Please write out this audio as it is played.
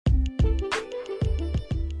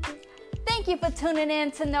you for tuning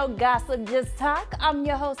in to No Gossip, Just Talk. I'm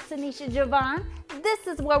your host, Tanisha Javon. This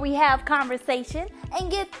is where we have conversation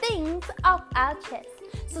and get things off our chest.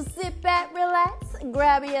 So sit back, relax,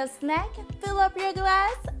 grab your snack, fill up your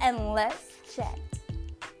glass, and let's chat.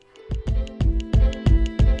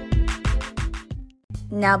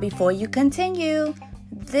 Now, before you continue,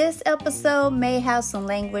 this episode may have some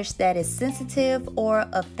language that is sensitive or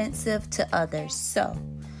offensive to others. So,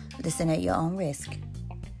 listen at your own risk.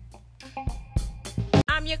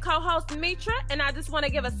 I'm your co-host Mitra, and I just want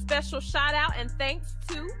to give a special shout out and thanks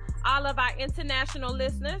to all of our international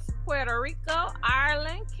listeners: Puerto Rico,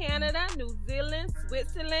 Ireland, Canada, New Zealand,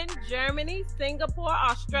 Switzerland, Germany, Singapore,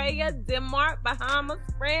 Australia, Denmark, Bahamas,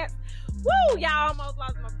 France. Woo! Y'all almost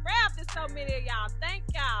lost my breath. There's so many of y'all. Thank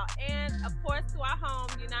y'all. And of course to our home,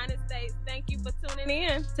 United States, thank you for tuning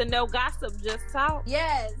in to No Gossip, Just Talk.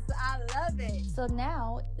 Yes, I love it. So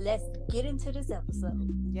now, let's get into this episode.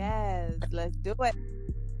 Yes, let's do it.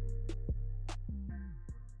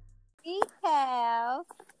 We have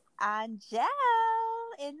Angèle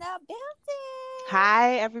in the building.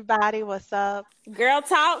 Hi, everybody. What's up? Girl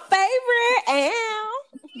talk favorite, Am.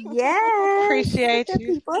 Yes. Appreciate the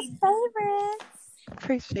you. people's favorites.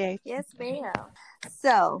 Appreciate you. Yes, ma'am.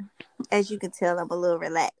 So, as you can tell, I'm a little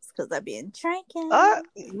relaxed because I've been drinking.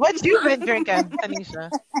 What you been drinking, Tanisha?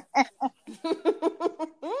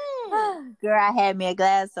 Girl, I had me a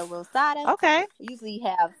glass of rosada. Okay. I usually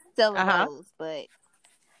have Rose, but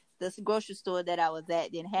this grocery store that I was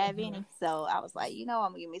at didn't have any. So I was like, I'm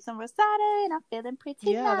going to give me some rosada, and I'm feeling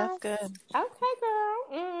pretty nice. That's good. Okay, girl.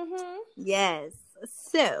 Mm-hmm. Yes.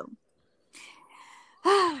 So,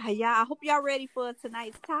 y'all, I hope y'all ready for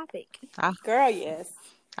tonight's topic. Girl, yes.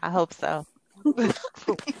 I hope so.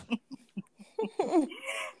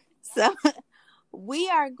 So, we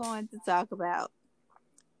are going to talk about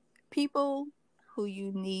people who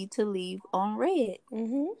you need to leave on red.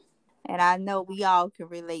 Mm-hmm. And I know we all can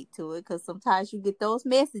relate to it because sometimes you get those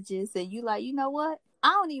messages and you like, you know what? I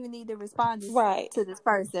don't even need to respond to this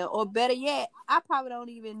person. Or better yet, I probably don't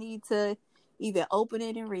even need to even open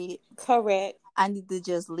it and read it. Correct. I need to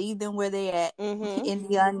just leave them where they at in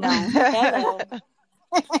the unknown. Hello.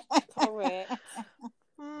 Correct.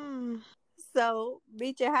 So,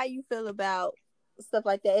 Beecher, how you feel about stuff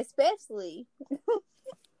like that? Especially,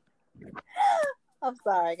 I'm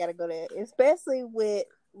sorry, I gotta go there. Especially with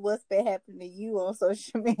what's been happening to you on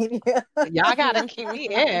social media. Y'all gotta keep me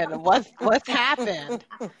in. What's happened?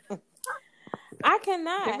 I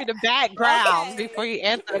cannot. Give me the background before you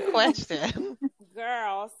answer the question.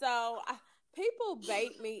 Girl, so people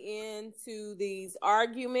bait me into these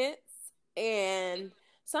arguments, and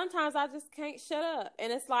sometimes I just can't shut up.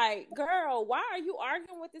 And it's like, girl, why are you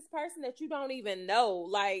arguing with this person that you don't even know?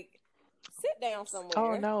 Like, sit down somewhere.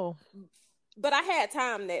 Oh, no. But I had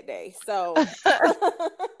time that day, so.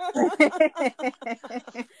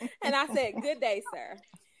 And I said, good day, sir.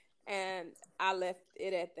 And I left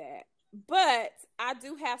it at that. But I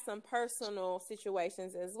do have some personal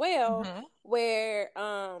situations as well where,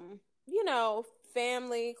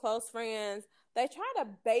 family, close friends, they try to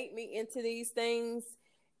bait me into these things.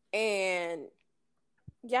 And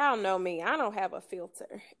y'all know me, I don't have a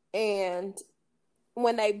filter. And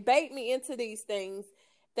when they bait me into these things,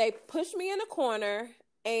 they push me in a corner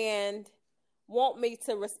and want me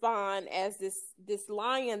to respond as this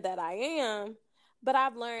lion that I am. But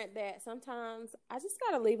I've learned that sometimes I just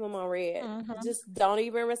got to leave them on red. Just don't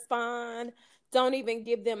even respond. Don't even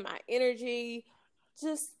give them my energy.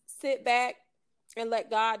 Just sit back and let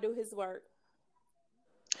God do his work.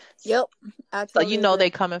 Yep. So they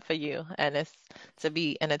coming for you, and it's to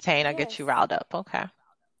be entertained or get you riled up. Okay.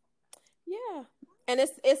 Yeah. And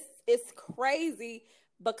it's crazy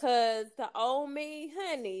because the old me,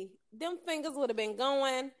 honey, them fingers would have been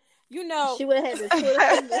going. She would have had the Twitter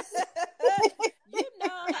fingers.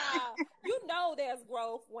 There's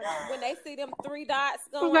growth when they see them 3 dots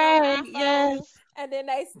going right, on yes. And then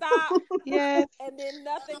they stop, yes, and then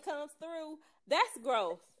nothing comes through. That's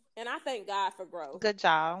growth, and I thank God for growth. Good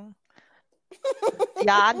job.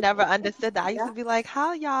 I never understood that. I used to be like,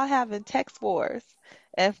 how y'all having text wars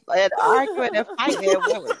and arguing and fighting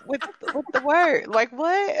with the word? Like,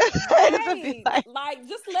 what? Right. like,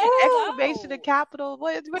 just let it exclamation go. and capital.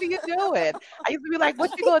 What are you doing? I used to be like,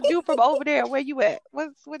 what you gonna do from over there? Where you at?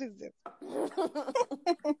 What is this?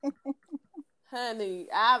 Honey,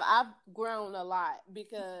 I've grown a lot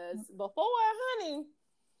because before, honey,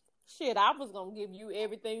 shit, I was gonna give you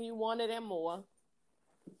everything you wanted and more.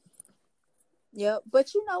 Yeah,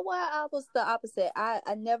 but you know what? I was the opposite.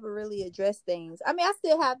 I never really addressed things. I mean, I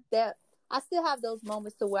still have that. I still have those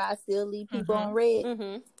moments to where I still leave people on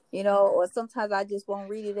red, or sometimes I just won't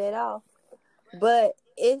read it at all. But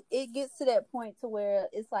it gets to that point to where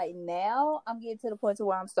it's like now I'm getting to the point to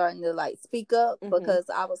where I'm starting to like speak up, because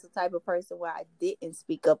I was the type of person where I didn't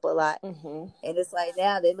speak up a lot. And it's like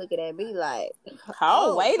now they're looking at me like,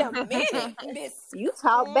 oh wait a minute, miss. You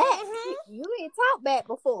talk back. You ain't talk back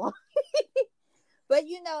before. But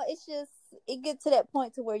it's just, it gets to that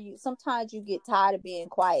point to where sometimes you get tired of being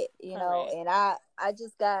quiet, know. And I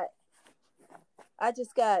just got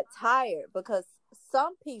tired, because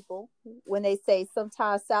some people, when they say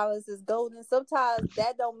sometimes silence is golden, sometimes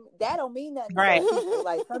that don't mean nothing to some people.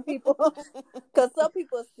 Like some people, because some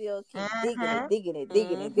people still keep digging it,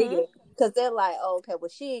 because they're like, oh, okay, well,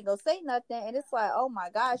 she ain't gonna say nothing, and it's like, oh my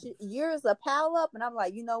gosh, years of pile up, and I'm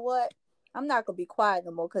like, you know what? I'm not gonna be quiet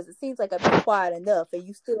no more, because it seems like I've been quiet enough, and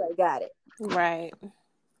you still ain't got it. Right.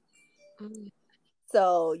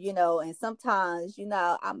 So, and sometimes,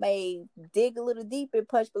 I may dig a little deep and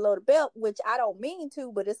punch below the belt, which I don't mean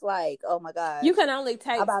to, but it's like, oh my God. You can only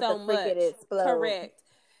take so much. Explode. Correct.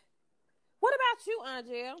 What about you,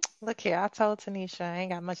 Angèle? Look here, I told Tanisha I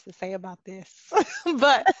ain't got much to say about this.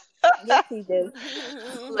 But yes, he does.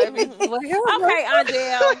 Let me okay,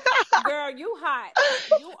 Angèle. Girl, you hot.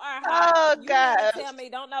 You are hot. Oh, you God. Tell me,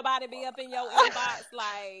 don't nobody be up in your inbox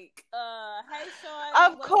like, hey, Sean.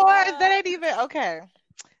 Of course, that ain't even okay.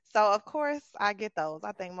 So of course I get those.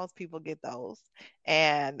 I think most people get those.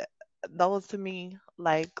 And those to me,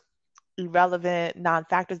 like irrelevant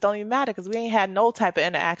non-factors, don't even matter, because we ain't had no type of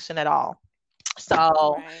interaction at all.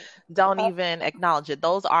 So don't even acknowledge it.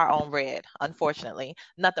 Those are on red, unfortunately.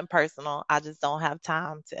 Nothing personal. I just don't have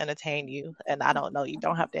time to entertain you, and I don't know you.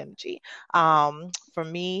 Don't have the energy. For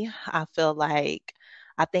me, I feel like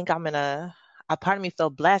I think I'm in a part of me feel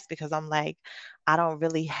blessed, because I'm like, I don't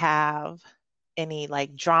really have any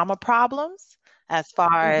like drama problems as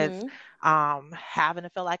far as having to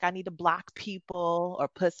feel like I need to block people or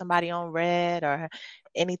put somebody on red or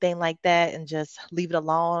anything like that and just leave it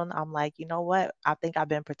alone. I'm like, you know what? I think I've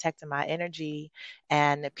been protecting my energy,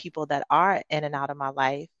 and the people that are in and out of my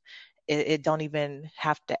life, it don't even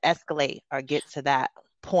have to escalate or get to that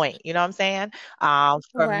point. You know what I'm saying?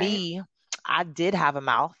 For me, I did have a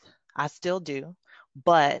mouth. I still do.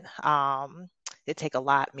 But it take a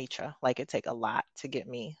lot, Mitra. Like it take a lot to get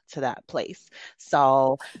me to that place.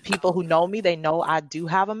 So people who know me, they know I do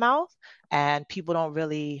have a mouth, and people don't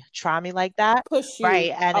really try me like that. Push you.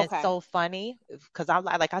 Right. And it's so funny, because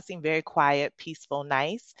I seem very quiet, peaceful,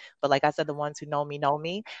 nice. But like I said, the ones who know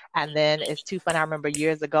me. And then it's too funny. I remember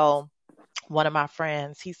years ago, one of my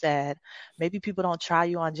friends, he said, maybe people don't try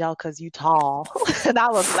you, Angèle, because you tall. And I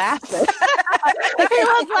was laughing.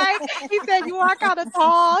 He said, you are kind of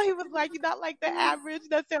tall. He was like, you're not like the average,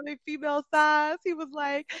 necessarily female size. He was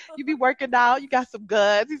like, you be working out, you got some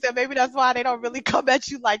guns. He said, maybe that's why they don't really come at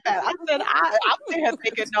you like that. I said, I'm sitting here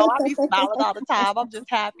thinking, no, I be smiling all the time. I'm just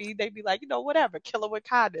happy. They be like, whatever, kill her with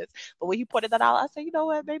kindness. But when he pointed that out, I said, you know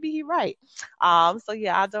what, maybe he right. So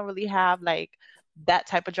yeah, I don't really have like that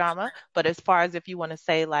type of drama. But as far as if you want to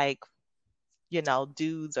say like,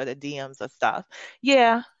 dudes or the DMs or stuff,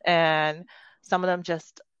 yeah. And some of them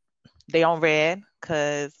just, they on red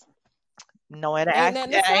because no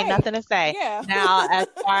interaction, ain't nothing to say. Yeah. Now, as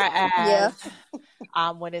far as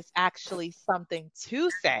when it's actually something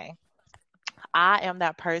to say, I am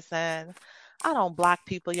that person. I don't block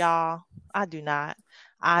people, y'all. I do not.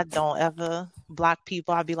 I don't ever block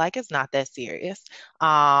people. I'll be like, it's not that serious.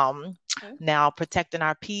 Now protecting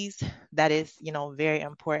our peace, that is, very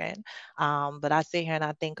important. But I sit here and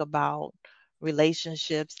I think about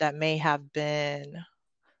relationships that may have been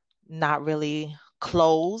not really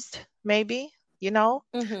closed, maybe, and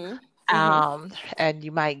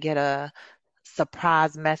you might get a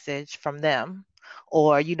surprise message from them,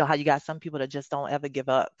 or how you got some people that just don't ever give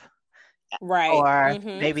up. Right. Or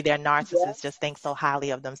maybe their narcissists just think so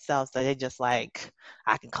highly of themselves that they just like,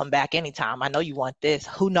 I can come back anytime. I know you want this.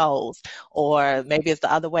 Who knows? Or maybe it's the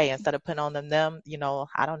other way. Instead of putting on them,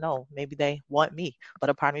 I don't know. Maybe they want me. But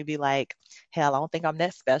a part of me be like, hell, I don't think I'm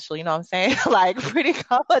that special. You know what I'm saying? Like pretty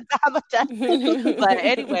common. But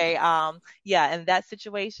anyway, yeah, in that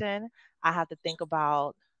situation, I have to think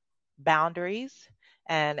about boundaries.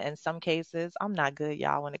 And in some cases, I'm not good,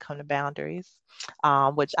 y'all, when it comes to boundaries,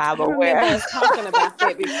 which I'm aware. I remember us talking about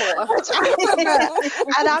that before.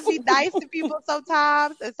 And I'll be nice to people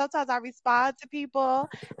sometimes, and sometimes I respond to people,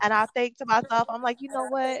 and I think to myself, I'm like, you know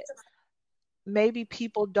what? Maybe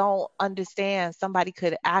people don't understand. Somebody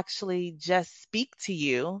could actually just speak to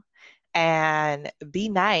you and be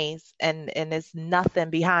nice, and it's nothing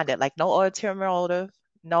behind it, like no ulterior motive.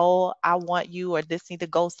 No, I want you, or this need to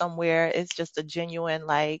go somewhere. It's just a genuine,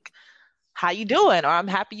 like, how you doing, or I'm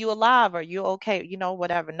happy you alive, or you okay,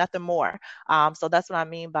 whatever, nothing more. So that's what I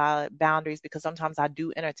mean by boundaries, because sometimes I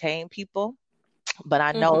do entertain people, but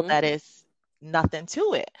I know that it's nothing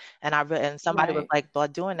to it. And somebody was like,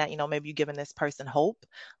 "But doing that, maybe you're giving this person hope."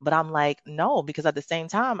 But I'm like, no, because at the same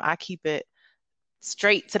time, I keep it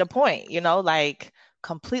straight to the point, like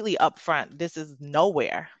completely upfront. This is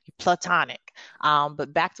nowhere platonic.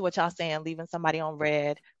 But back to what y'all saying, leaving somebody on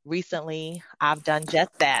red. Recently, I've done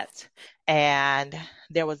just that, and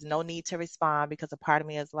there was no need to respond, because a part of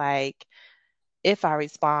me is like, if I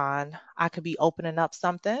respond, I could be opening up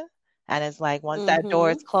something. And it's like, once that door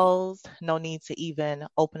is closed, no need to even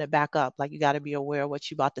open it back up. Like, you got to be aware of what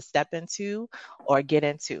you're about to step into or get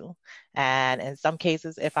into. And in some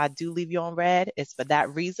cases, if I do leave you on red, it's for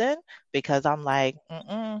that reason, because I'm like,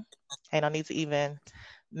 ain't no need to even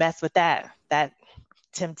mess with that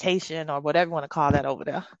temptation, or whatever you want to call that over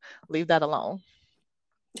there. Leave that alone.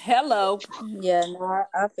 Hello. Yeah, no,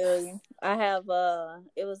 I feel you. I have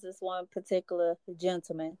it was this one particular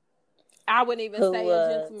gentleman. I wouldn't even say a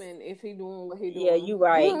gentleman if he doing what he doing. Yeah, you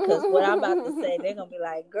right. Because what I'm about to say, they're gonna be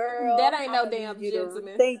like, "Girl, that ain't no damn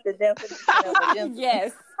gentleman." Think the definition of a gentleman.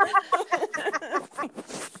 Yes.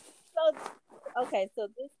 So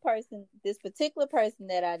this particular person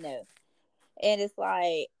that I know, and it's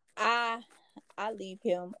like I leave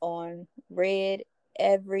him on red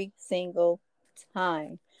every single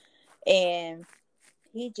time, and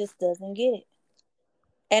he just doesn't get it.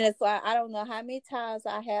 And it's like, I don't know how many times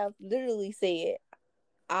I have literally said,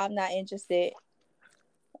 I'm not interested,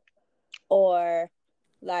 or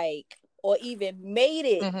even made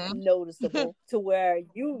it noticeable to where I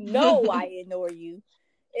ignore you.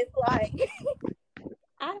 It's like,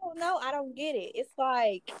 I don't know. I don't get it. It's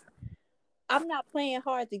like, I'm not playing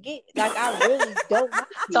hard to get. Like, I really don't like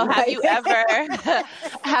you. So have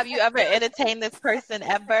you ever entertained this person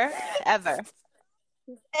ever?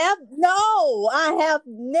 No, I have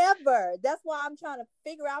never. That's why I'm trying to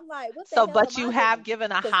figure out. I'm like, what the hell? But you have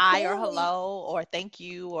given a hi or hello or thank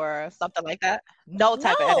you or something like that? No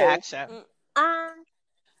type of interaction.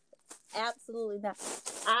 Absolutely not.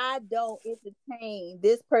 I don't entertain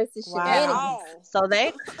this person's shenanigans. So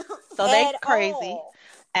they crazy. All.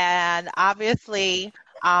 And obviously,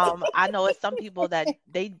 I know it's some people that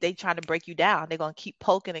they try to break you down. They're gonna keep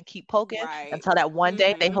poking until that one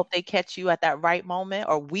day they hope they catch you at that right moment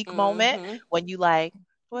or weak moment when you like,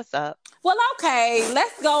 what's up? Well, okay,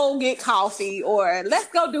 let's go get coffee, or let's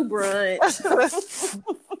go do brunch.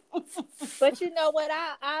 But you know what?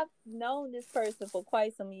 I've known this person for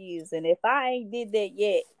quite some years, and if I ain't did that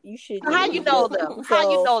yet, you should. How you know them? How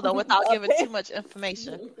you know them without giving too much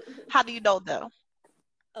information? How do you know them?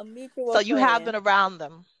 A mutual So you friend. have been around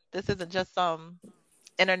them. This isn't just some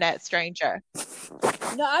internet stranger.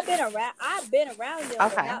 No, I've been around them,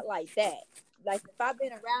 but not like that. Like, if I've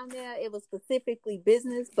been around there, it was specifically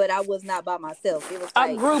business, but I was not by myself. It was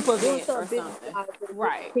like a group of event or something.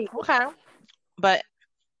 Right. Okay. But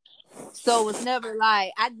so it was never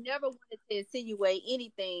like, I never wanted to insinuate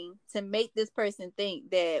anything to make this person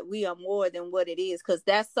think that we are more than what it is, because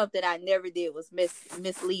that's something I never did, was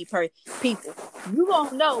mislead people. You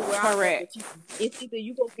won't know where I'm at with you. It's either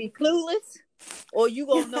you gonna be clueless or you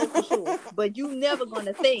gonna know for sure, but you never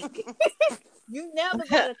gonna think. You never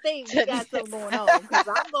gonna think we got something going on, because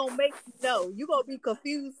I'm gonna make you know. You gonna be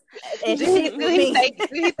confused. Do he think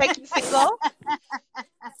you single?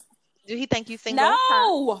 Do he think you single?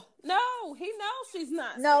 No, he knows she's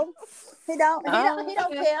not. No, he don't. He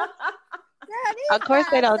don't care. Of course,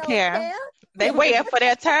 they don't care. They waiting for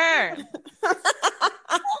their turn.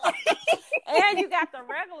 And you got the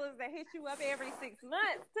regulars that hit you up every 6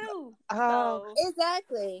 months too. Oh, so.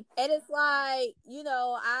 Exactly. And it's like,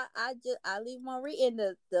 I leave my and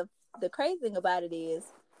the crazy thing about it is,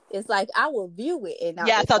 it's like I will view it and not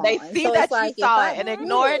respond. So they see that you saw it and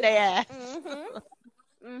ignore their ass.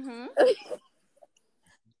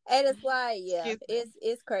 And it's like,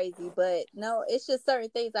 it's crazy, but no, it's just certain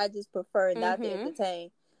things I just prefer not to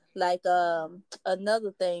entertain. Like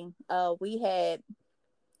another thing, we had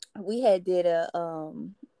did a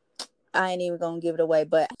I ain't even gonna give it away,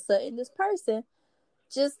 but so in this person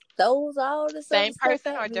just throws all the same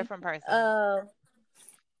person or different person.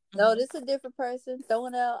 No, this is a different person,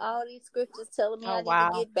 throwing out all these scriptures, telling me I need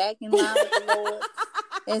to get back in line with the Lord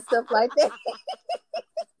and stuff like that.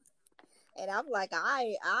 And I'm like,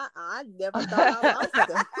 I never thought I lost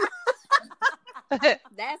them.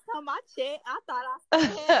 Last time I checked, I thought I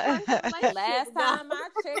still had last time I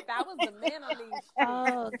checked, I was the man on these.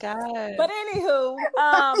 Oh God! But anywho,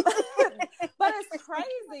 But it's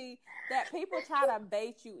crazy that people try to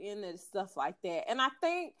bait you into stuff like that. And I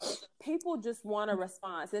think people just want a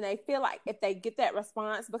response. And they feel like if they get that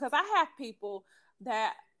response, because I have people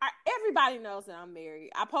that everybody knows that I'm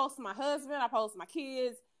married. I post my husband, I post my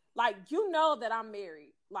kids. Like, you know that I'm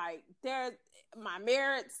married. Like, my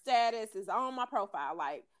marriage status is on my profile.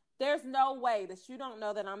 Like, there's no way that you don't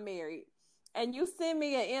know that I'm married. And you send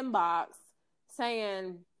me an inbox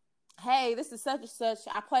saying, hey, this is such and such.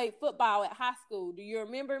 I played football at high school. Do you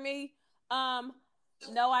remember me? No,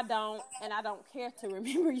 I don't. And I don't care to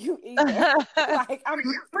remember you either. Like, I'm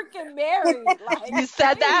freaking married. Like, you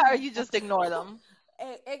said that, or you just ignore them?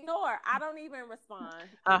 Ignore. I don't even respond.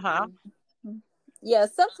 Uh-huh. Yeah,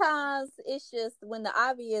 sometimes it's just when the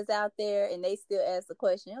obvious out there and they still ask the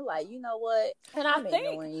question, you're like, you know what? And I'm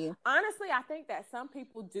ignoring you. Honestly, I think that some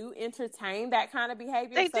people do entertain that kind of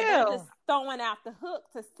behavior. They're just throwing out the hook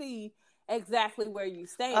to see exactly where you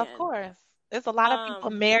stand. Of course. There's a lot of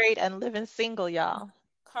people married and living single, y'all.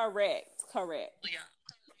 Correct.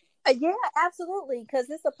 Yeah, absolutely. Because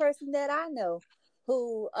it's a person that I know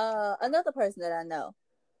who, another person that I know.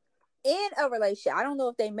 In a relationship, I don't know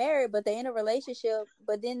if they married, but they in a relationship.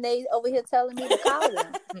 But then they over here telling me to call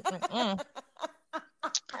them.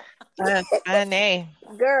 That's funny,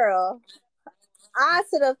 girl. I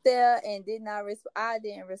sit up there and did not. I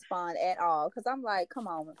didn't respond at all because I'm like, come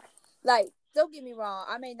on, like, don't get me wrong.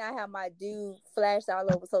 I may not have my dude flashed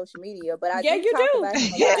all over social media, but I do talk about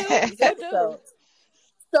him a lot in these episodes.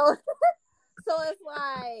 So it's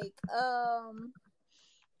like,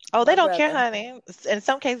 oh, they don't care, honey. In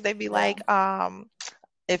some cases, they be like,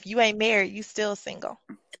 if you ain't married, you still single.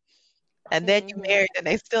 And then you married and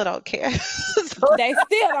they still don't care. They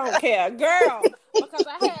still don't care, girl. Because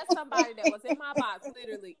I had somebody that was in my box,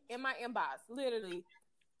 literally, in my inbox, literally,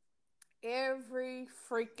 every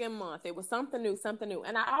freaking month. It was something new.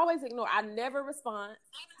 And I always ignore. I never respond.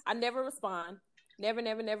 Never respond,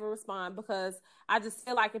 because I just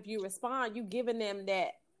feel like if you respond, you giving them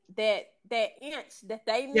that inch that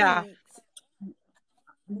they need. Yeah.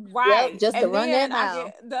 Right. Yep, just to run that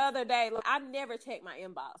mile. The other day, like, I never check my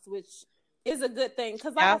inbox, which is a good thing.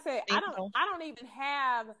 Because like I said, I don't even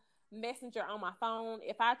have Messenger on my phone.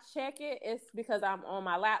 If I check it, it's because I'm on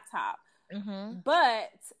my laptop. Mm-hmm.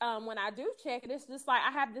 But when I do check it, it's just like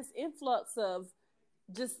I have this influx of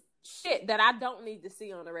just shit that I don't need to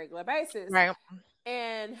see on a regular basis. Right.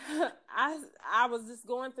 And I was just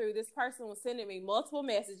going through, this person was sending me multiple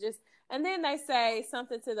messages, and then they say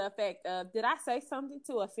something to the effect of, did I say something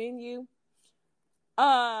to offend you?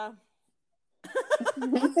 Like,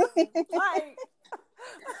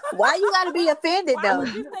 why you gotta be offended though? Why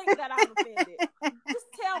would you think that I'm offended? Just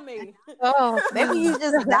tell me. Oh, maybe you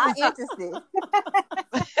just not interested.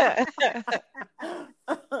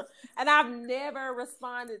 And I've never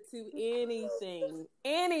responded to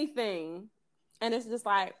anything. And it's just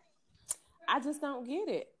like, I just don't get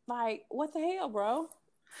it. Like, what the hell, bro?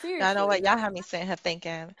 Seriously. I know what y'all have me sitting here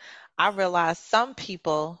thinking. I realize some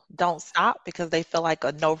people don't stop because they feel like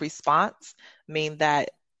a no response mean that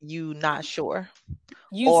you not sure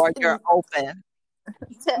or you're open.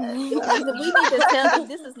 We need to tell them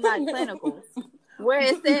this is not clinical. Where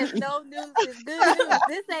it says no news is good news.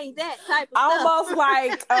 This ain't that type of almost stuff.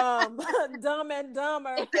 Like Dumb and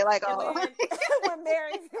Dumber. They're like, oh. when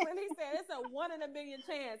he said it's a 1 in a million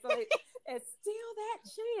chance. So it's still that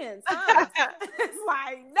chance. Huh? It's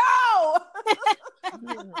like, no.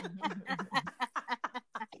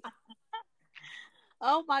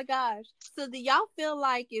 Oh my gosh. So do y'all feel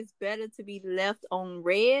like it's better to be left on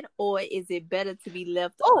red, or is it better to be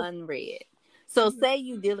left unread? So say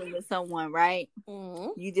you dealing with someone, right?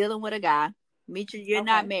 Mm-hmm. You dealing with a guy. Mitra, you're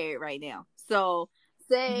not married right now. So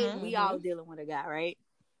say we all dealing with a guy, right?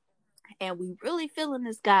 And we really feeling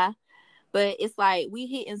this guy, but it's like we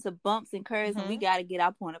hitting some bumps and curves and we got to get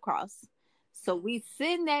our point across. So we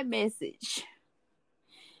send that message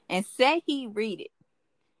and say he read it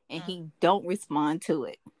and he don't respond to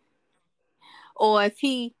it. Or if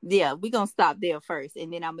we're going to stop there first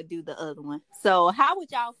and then I'm going to do the other one. So how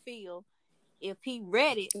would y'all feel if he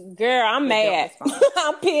read it? Girl, I'm mad.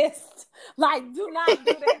 I'm pissed. Like, do not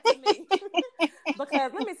do that to me.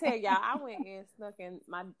 Because let me tell y'all, I went and snuck in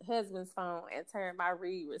my husband's phone and turned my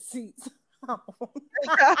read receipts on.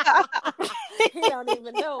 He don't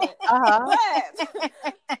even know it.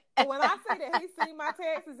 But when I say that he see my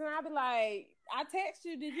texts, and I be like, I text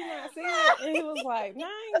you, did you not see it? And he was like, no,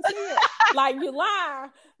 I ain't see it. Like, you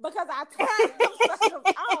lying, because I turned them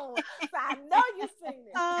on, so I know you seen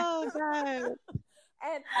it. Oh, God.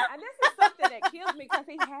 And this is something that kills me because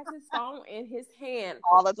he has his phone in his hand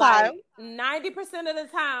all the time. Like 90% of the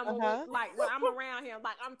time, when I'm around him,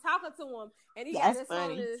 like I'm talking to him, and he got his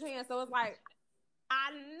phone in his hand. So it's like,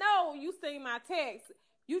 I know you seen my text.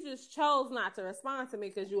 You just chose not to respond to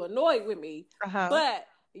me because you annoyed with me. But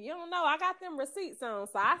you don't know, I got them receipts on,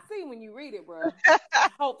 so I see when you read it, bro.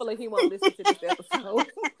 Hopefully he won't listen to this episode.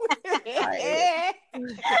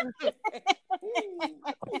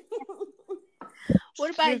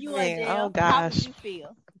 What about you, Angèle? Oh gosh. How would you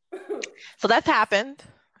feel? So that's happened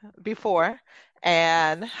before.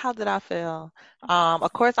 And how did I feel?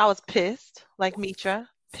 Of course I was pissed, like Mitra,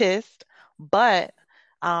 pissed. But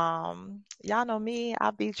y'all know me,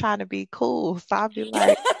 I'll be trying to be cool. So I'll be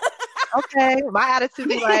like, okay, my attitude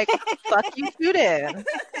be like, fuck you too then.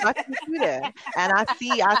 Fuck you too then. And I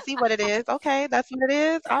see what it is. Okay, that's what it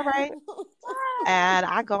is. All right. And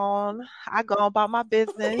I go on about my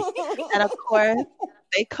business. And of course,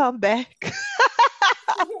 they come back.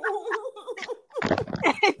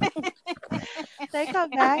 They come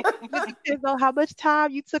back. It depends on how much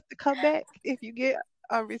time you took to come back. If you get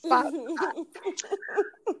a response.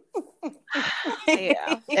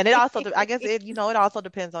 Yeah. And it also, I guess it also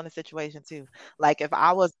depends on the situation too. Like if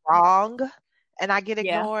I was wrong and I get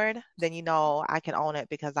ignored, then I can own it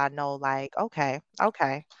because I know like, okay,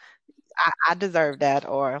 I deserve that,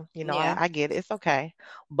 or I get it. It's okay.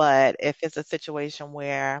 But if it's a situation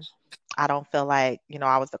where I don't feel like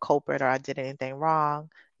I was the culprit or I did anything wrong,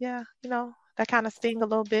 that kind of sting a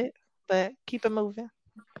little bit, but keep it moving.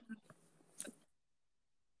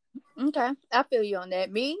 Okay, I feel you on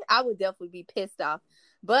that. Me, I would definitely be pissed off,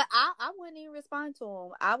 but I wouldn't even respond to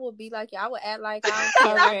him. I would be like, I would act like I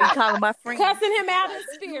was calling my friend, cussing him out in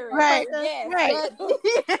spirit. Right, right.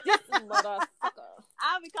 This motherfucker.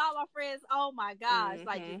 I'll be calling my friends. Oh my gosh,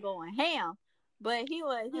 like you're going ham. But he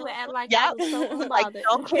would act like I was so unbothered. Like,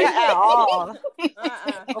 don't care at all.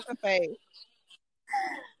 Open face.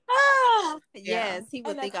 Yes, he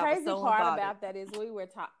would think I was so unbothered. The crazy part about that is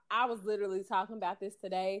I was literally talking about this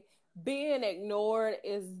today. Being ignored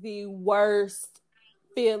is the worst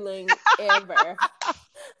feeling ever.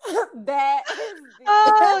 That is the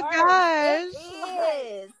worst. Gosh.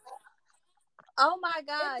 It is. Oh my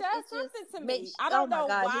gosh. It does something to me. I don't know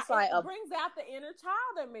why. It's like it brings out the inner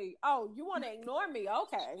child in me. Oh, you want to ignore me?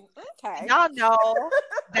 Okay. Y'all know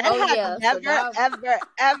that has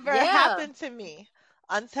never happened to me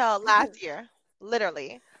until last year.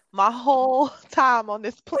 Literally, my whole time on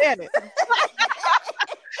this planet.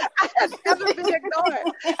 I had never been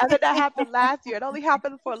ignored. And then that happened last year. It only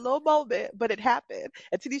happened for a little moment, but it happened.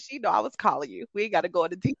 And Tanisha, I was calling you. We ain't got to go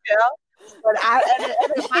into detail. But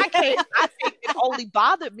in my case, I think it only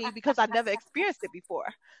bothered me because I never experienced it before.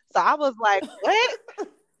 So I was like, what?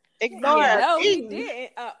 Ignore me. No, he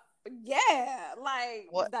didn't. Like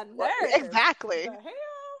what? The nerve. Exactly. The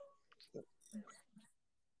hell?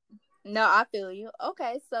 No, I feel you.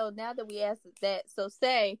 Okay, so now that we asked that, so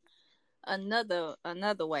say another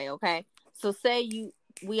way, okay? So say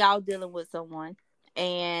we all dealing with someone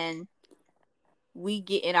and we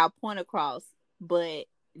getting our point across, but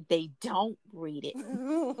they don't read it.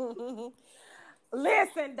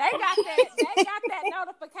 Listen, they got that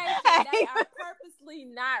notification. They are purposely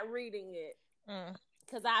not reading it.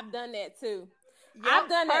 Because I've done that too. I've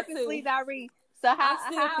done that too. Purposely not reading. So how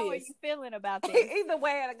are you feeling about this? Either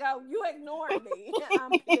way it go, you ignored me. I'm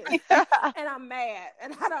pissed. And I'm mad.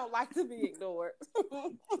 And I don't like to be ignored.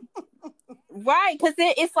 Right, because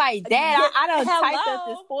it's like that. I don't type up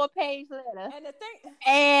this 4-page letter. And the thing,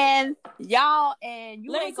 and y'all, and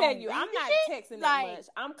you let ain't me tell you, I'm not texting that much.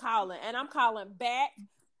 I'm calling, and I'm calling back.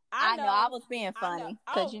 I know I was being funny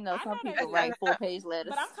because some people write 4-page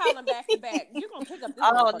letters. But I'm calling back to back. You're gonna pick up this.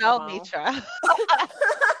 Oh no, Mitra.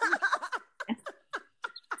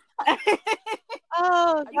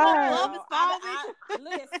 Oh God!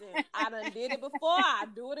 Listen, I done did it before. I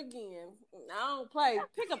do it again. I don't play.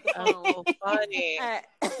 Pick up the phone. Oh, funny.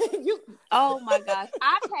 Oh my gosh!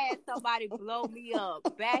 I've had somebody blow me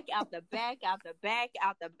up, back after back after back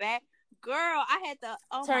after back. Girl, I had to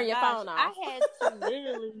turn your phone off. I had to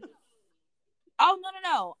literally. Oh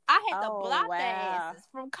no! I had to block their asses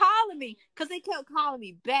from calling me because they kept calling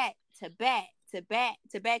me back to back to back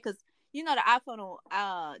to back because. The iPhone,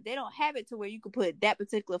 they don't have it to where you can put that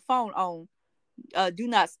particular phone on do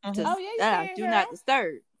not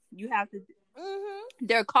disturb. You have to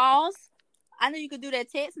their calls. I know you could do their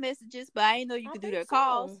text messages, but I didn't know you could do their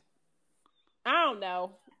calls. I don't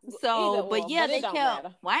know. So, but they kept.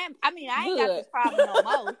 Well, I ain't got this problem no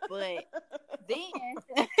more. But then,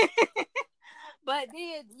 But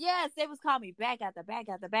then, yes, they was calling me back after back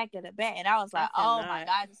after back after back, and I was like, "Oh my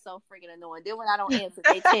god, it's so freaking annoying." Then when I don't answer,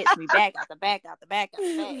 they text me back after back after back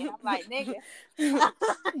after back, and I'm like, "Nigga,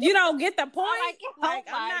 you don't get the point. Like,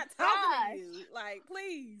 I'm not talking to you. Like,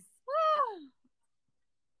 please."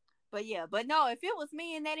 But yeah, but no, if it was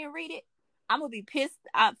me and they didn't read it, I'm gonna be pissed.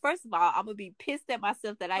 First of all, I'm gonna be pissed at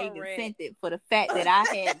myself that I even sent it for the fact that I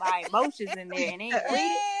had my emotions in there and they didn't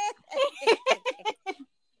read it.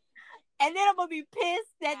 And then I'm gonna be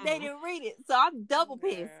pissed that they didn't read it, so I'm double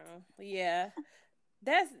pissed. Yeah,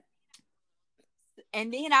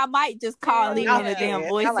 and then I might just call leave on a damn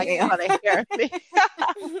voicemail.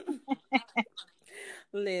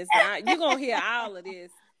 Listen, you're gonna hear all of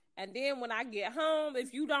this. And then when I get home,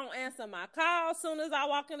 if you don't answer my call as soon as I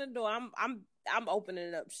walk in the door, I'm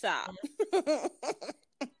opening up shop.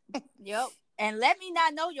 Yep. And let me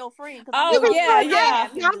not know your friend. Oh yeah.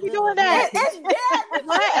 I'll be doing that.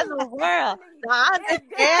 What in the world? No,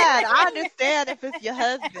 I understand if it's your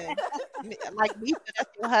husband. Like me, if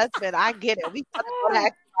that's your husband, I get it. We gotta go that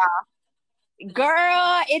extra.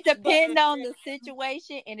 Girl, it depends on the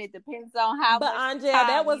situation, and it depends on how much Angèle, time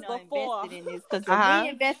that was before. invested in this. Because we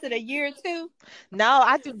invested a year or two. No,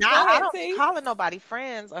 I do not. I don't be calling nobody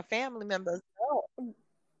friends or family members.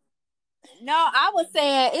 No, I was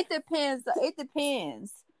saying it depends. It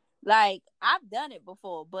depends. Like I've done it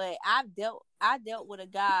before, but I dealt with a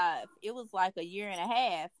guy. It was like a year and a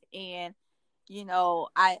half, and you know,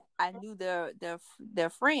 I knew their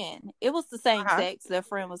friend. It was the same sex. Their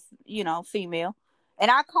friend was, you know, female. And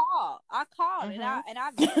I called and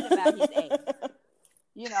I vented about his age.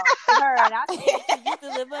 You know, her, and I said, "Can you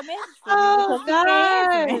deliver a message for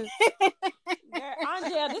me?"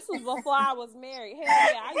 Angèle, this was before I was married. Hell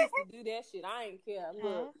yeah, I used to do that shit. I ain't care.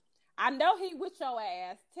 Look, I know he with your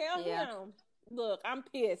ass. Tell him, look, I'm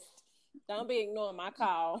pissed. Don't be ignoring my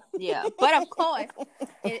call. Yeah, but of course,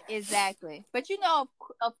 exactly. But you know,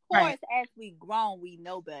 of course, as we grown, we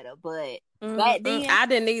know better. But back then, I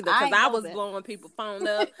didn't either because I was blowing people's phone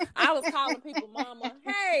up. I was calling people, "Mama,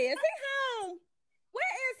 hey, is he home? Where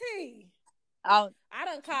is he?" Oh, I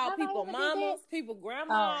done called people mamas, people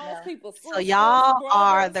grandmas, people sisters. So y'all brothers.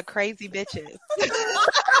 are the crazy bitches.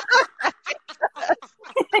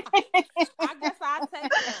 I guess I'll take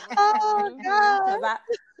them. Oh God!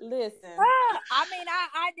 Listen. I mean,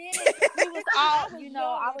 I did it. We was all, you know,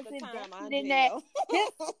 I was invested in that.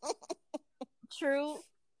 True.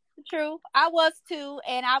 I was too,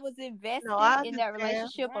 and I was invested in that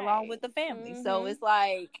relationship along with the family. So it's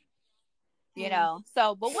like, you know.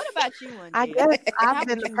 So, but what about you, Angèle? I guess I've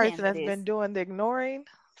been the person that's been doing the ignoring.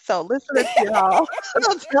 So listen to y'all.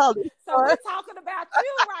 So we're talking about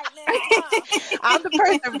you right now. I'm the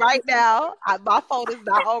person right now. My phone is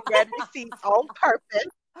not on red receipts on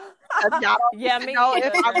purpose. Y'all don't know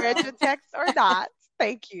if I read your text or not.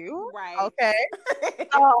 Thank you. Right. Okay.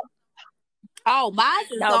 Mine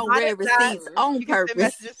is on red receipts on you purpose. Can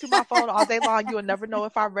send messages to my phone all day long. You will never know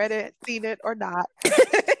if I read it, seen it, or not.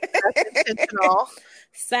 That's intentional.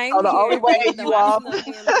 Same so the here. only way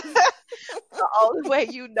the only way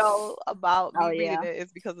you know about me reading it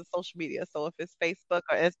is because of social media. So if it's Facebook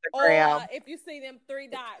or Instagram, or if you see them 3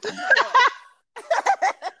 dots.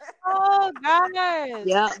 Oh guys,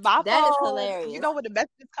 yeah, that is hilarious. You know when the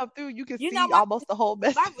messages come through, you can see almost the whole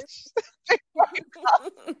message.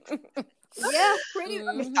 Yeah, pretty.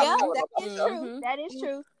 Yeah, that is true. That is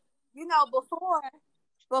true. You know,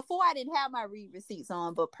 before I didn't have my read receipts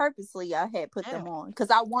on, but purposely I had put them on because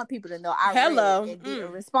I want people to know I read and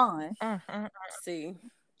didn't respond. See,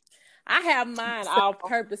 I have mine all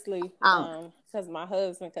purposely because my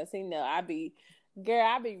husband, because he know I be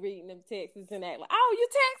reading them texts and act like, "Oh, you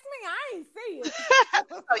text me? I ain't see it."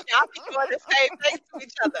 So y'all be doing the same thing to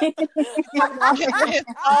each other.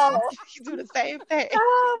 You do the same thing.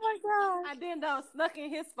 Oh my God! I then done snuck in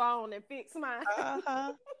his phone and fixed mine.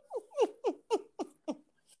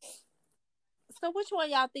 So which one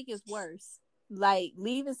y'all think is worse? Like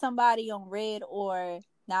leaving somebody on red or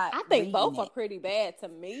not? I think both are pretty bad to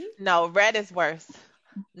me. No, red is worse.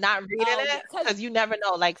 Not reading it because you never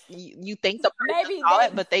know. Like you think the person saw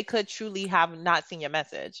it, but they could truly have not seen your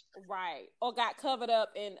message, right? Or got covered up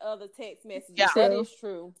in other text messages. Yeah. That is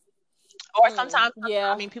true. Or sometimes,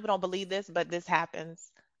 I mean, people don't believe this, but this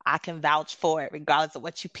happens. I can vouch for it, regardless of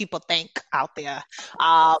what you people think out there.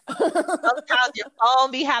 Sometimes your phone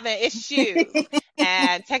be having issues,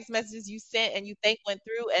 and text messages you sent and you think went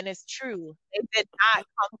through, and it's true, they did not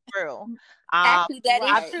come through. Actually, that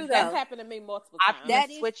is true. That's happened to me multiple times.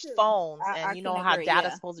 I've switched phones, and you know how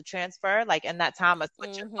data's supposed to transfer. Like in that time of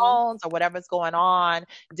switching phones or whatever's going on,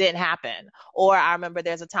 didn't happen. Or I remember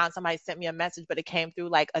there's a time somebody sent me a message, but it came through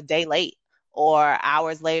like a day late. or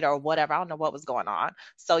hours later or whatever. I don't know what was going on.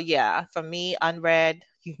 So yeah, for me, unread,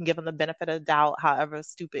 you can give them the benefit of the doubt. However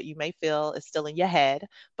stupid you may feel, it's still in your head.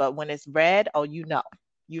 But when it's read, oh, you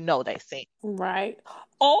know they seen. Right.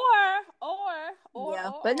 Or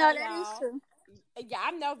yeah, but no, that y'all, is true. Yeah,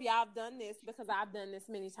 I know if y'all have done this because I've done this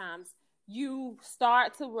many times. You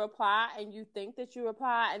start to reply and you think that you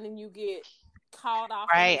reply, and then you get called off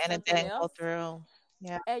right, into and it something didn't go else. through.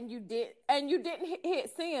 Yeah. And you didn't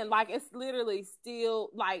hit send. Like, it's literally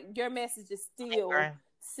still, like, your message is still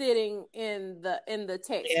sitting in the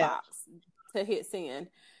text box to hit send.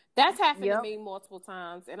 That's happened to me multiple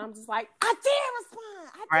times, and I'm just like, I did respond.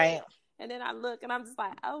 I did. And then I look and I'm just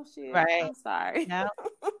like, oh shit, I'm sorry. Yeah.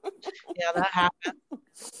 Yeah, that happened.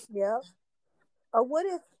 Yep. Or what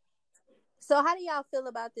if? So how do y'all feel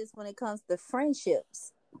about this when it comes to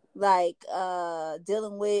friendships? Like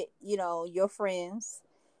dealing with, your friends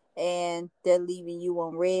and they're leaving you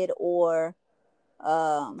on red or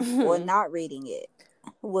not reading it.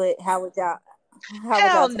 How would y'all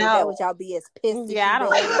take that? Would y'all be as pissed? Yeah, I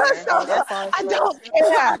don't care. I don't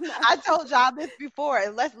care. I told y'all this before,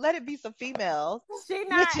 and let it be some females.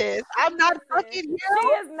 Bitches. I'm not fucking you. She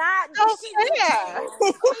is not. Don't care.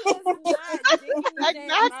 She is not dicking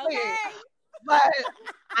exactly. Okay? But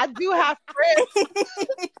I do have friends.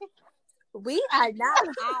 We are not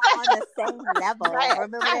all on the same level. Right.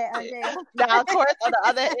 Remember that, Angèle? Now, of course, on the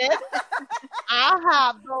other end, I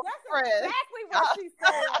have those friends. Exactly what she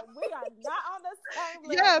said. We are not on the same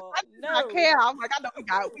level. Yes, I care. I'm like, I know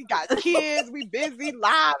we got kids, we busy,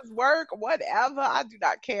 lives, work, whatever. I do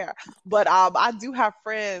not care. But I do have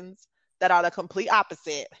friends that are the complete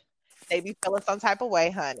opposite. They be feeling some type of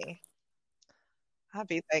way, honey. I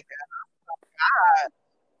be thinking, oh God.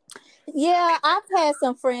 Yeah, I've had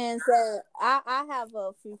some friends that I have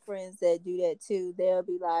a few friends that do that too. They'll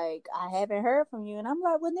be like, I haven't heard from you. And I'm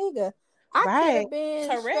like, well, nigga, I could have been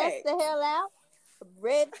stressed the hell out,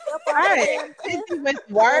 read stuff on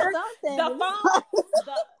work. The phone.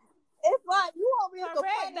 It's like, you want me to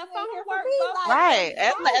complain? The phone work. Right.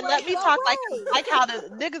 And let me talk like how the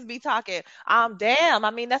niggas be talking. Damn, I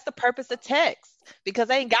mean, that's the purpose of text. Because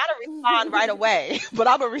they ain't gotta respond right away. But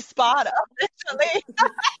I'm gonna respond eventually.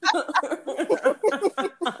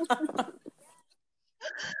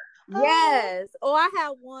 Yes. Or I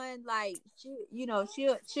have one, like,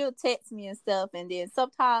 she'll text me and stuff, and then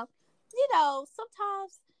sometimes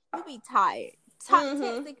you be tired.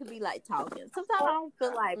 Texting could be like talking. Sometimes I don't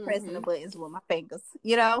feel like pressing the buttons with my fingers,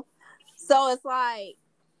 So it's like,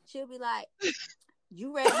 she'll be like,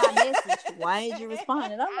 you read my message. Why didn't you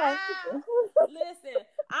respond? And I'm like, listen,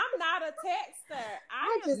 I'm not a texter.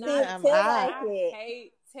 I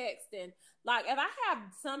hate texting. Like, if I have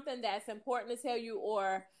something that's important to tell you,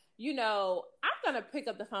 or I'm gonna pick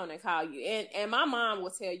up the phone and call you. And my mom will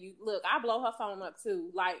tell you, look, I blow her phone up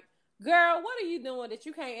too. Like, girl, what are you doing that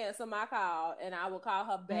you can't answer my call? And I will call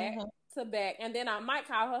her back to back, and then I might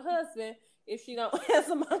call her husband if she don't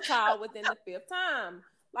answer my call within the 5th time.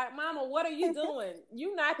 Like, mama, what are you doing?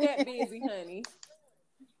 You not that busy, honey.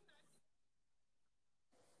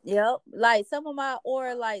 Yep. Like some of my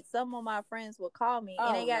friends will call me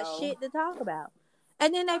and they got shit to talk about.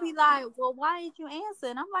 And then they be like, well, why didn't you answer?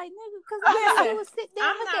 And I'm like, nigga, because I was sit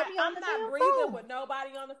down look at me on the damn phone. I'm not breathing with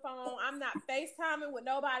nobody on the phone. I'm not FaceTiming with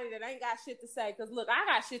nobody that ain't got shit to say. Because, look, I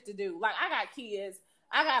got shit to do. Like, I got kids.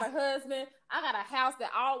 I got a husband. I got a house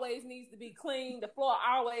that always needs to be cleaned. The floor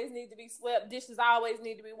always needs to be swept. Dishes always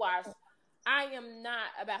need to be washed. I am not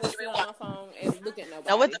about to sit on my phone and look at nobody.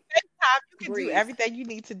 Now, with the FaceTime, you can do everything you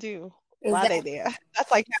need to do while they're there.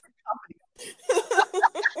 That's like having company.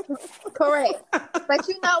 Correct. But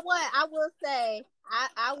you know what? I will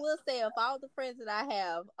say of all the friends that I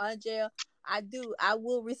have, Angèle, I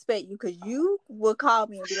will respect you because you will call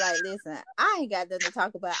me and be like, listen, I ain't got nothing to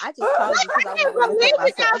talk about. I just called you because I want to look at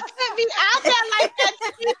myself. Me out there like that.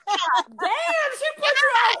 Damn, she put you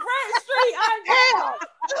on Front Street, Angèle.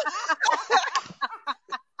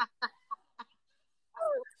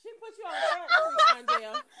 She put you on Front Street,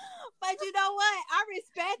 Angèle. But you know what? I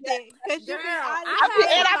respect it because you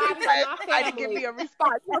I didn't give me a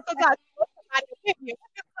response. What does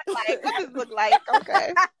it look like?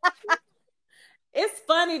 Okay. It's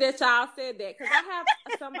funny that y'all said that because I have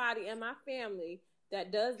somebody in my family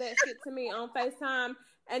that does that shit to me on FaceTime,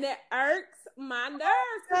 and it irks my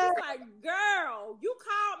nerves. It's like, girl, you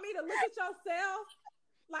called me to look at yourself.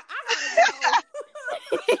 Like, I gotta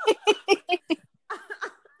go.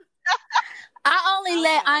 I only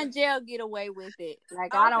let Angèle get away with it.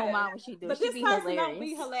 Like, I don't mind what she does. But she this be person hilarious. don't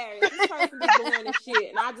be hilarious. This person be doing this shit,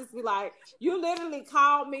 and I just be like, you literally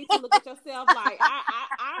called me to look at yourself. Like,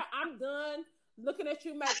 I'm done looking at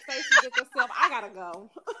you make faces at yourself. I gotta go.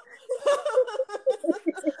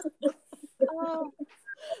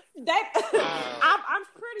 I'm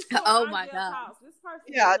pretty sure. Oh my God. Talks. This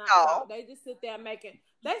person does not talk. They just sit there making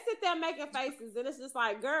faces, and it's just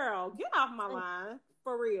like, girl, get off my line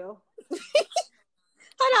for real.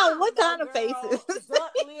 Hold on, what kind of faces?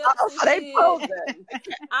 Duck lips, they posing.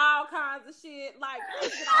 All kinds of shit. Like,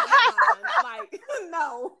 get off my line. Like,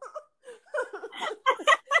 no.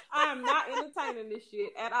 I am not entertaining this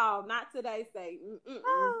shit at all. Not today, say.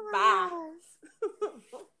 Bye.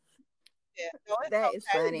 Yeah, no, that is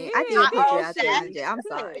funny. I did put you out there, Angèle. I'm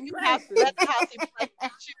sorry. You have to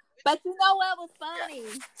but you know what was funny?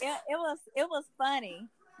 It was funny.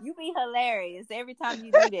 You be hilarious every time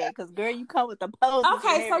you do that, because girl, you come with the pose.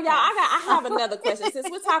 Okay, so y'all, I have another question. Since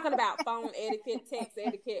we're talking about phone etiquette, text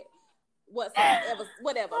etiquette,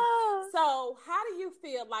 whatever. So, how do you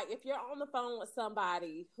feel like if you're on the phone with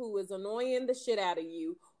somebody who is annoying the shit out of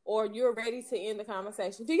you, or you're ready to end the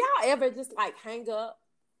conversation? Do y'all ever just like hang up?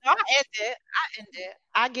 No, I end it.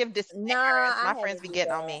 I give this. My friends be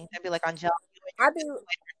getting on me. They be like, Angèle, I do.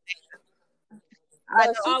 I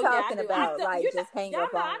know she's talking about like just hang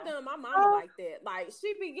up on. I done my mama like that. Like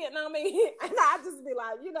she be getting on me, and I just be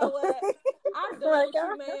like, you know what? I'm done with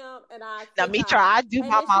you, ma'am. And now me try. I do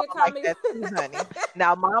my mama like that too, honey.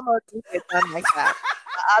 Now mama do get done like that.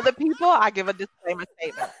 Other people, I give a disclaimer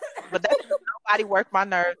statement, but that's nobody work my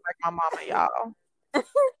nerves like my mama, y'all.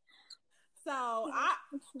 So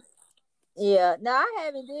no, I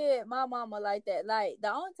haven't did my mama like that. Like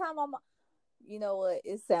the only time you know what?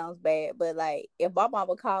 It sounds bad, but like if my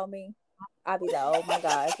mama call me, I'll be like, "Oh my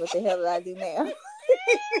gosh, what the hell did I do now?"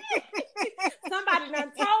 Somebody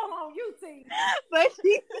done told on you, T. But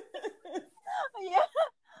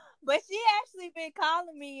she actually been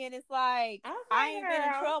calling me, and it's like I ain't been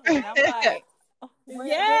in trouble. And I'm like,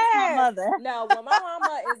 my mother. No, when my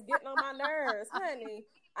mama is getting on my nerves, honey,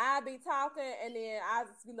 I be talking, and then I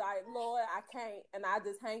just be like, Lord, I can't, and I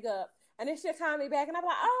just hang up. And then she'll call me back, and I'm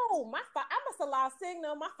like, oh, I must have lost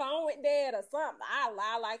signal. My phone went dead or something. I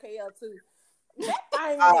lie like hell, too. That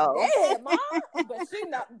thing went dead, Mom. But she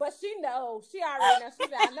knows. She already knows. She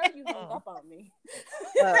said, I know you hung up on me.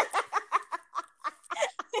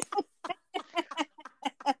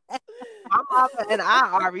 My mama and I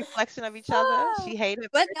are a reflection of each other. She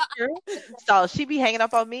hated me. So she be hanging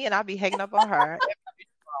up on me, and I be hanging up on her.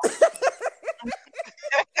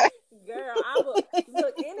 Girl,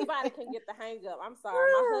 look, anybody can get the hang up. I'm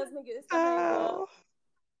sorry. My husband gets the hang up.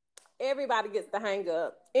 Everybody gets the hang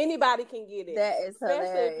up. Anybody can get it. That is hilarious.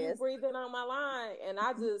 Especially if you breathing on my line, and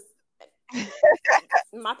I just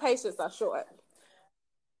my patience are short.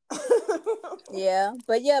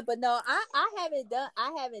 but no, I haven't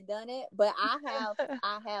done it, but I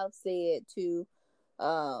have said to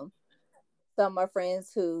some of my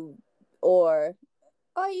friends who or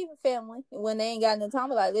even family, when they ain't got nothing to talk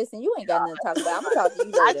about, like, listen, you ain't got nothing to talk about. I'm gonna talk to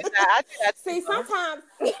you later. I do that. See, sometimes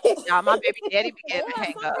y'all, my baby daddy be getting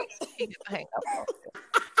hang up. He gets hang up.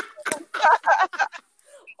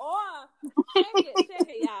 Or check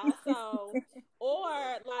it, y'all. So, or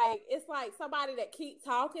like it's like somebody that keep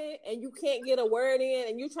talking and you can't get a word in,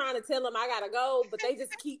 and you trying to tell them I gotta go, but they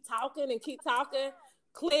just keep talking and keep talking.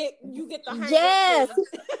 Click, you get the hang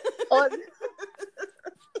up.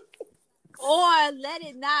 Or let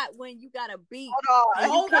it not when you got a beat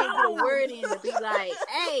and you can't get a word in to be like,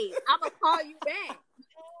 hey, I'm going to call you back.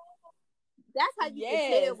 That's how you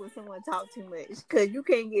can tell when someone talk too much, because you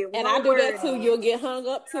can't get one And I do word that too. You'll get hung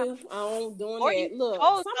up too. I'm doing or that. Look,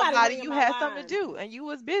 somebody you had something to do and you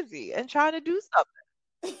was busy and trying to do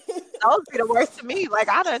something. That would be the worst to me. Like,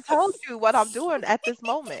 I done told you what I'm doing at this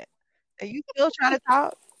moment, and you still trying to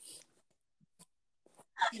talk.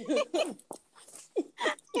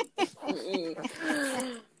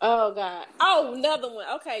 Oh God. Oh, another one.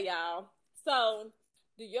 Okay, y'all. So,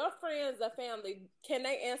 do your friends or family, can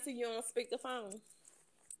they answer you on speakerphone?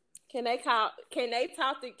 Can they call? Can they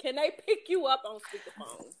talk to? Can they pick you up on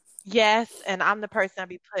speakerphone? Yes, and I'm the person that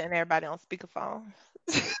be putting everybody on speakerphone.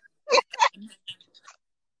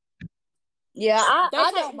 Yeah,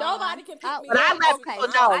 I don't. Nobody can pick me but up. I let people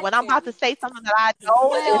know when I'm about to say something that I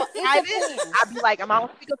know is private. I be like, "Am I on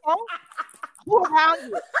speakerphone? Who around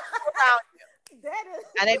you?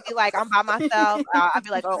 And they'd be like, I'm by myself. I'd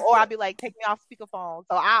be like, or I'd be like, take me off speakerphone.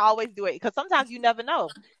 So I always do it because sometimes you never know.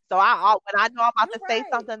 So when I know I'm about to say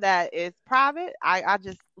something that is private, I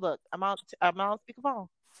just look. I'm on speakerphone.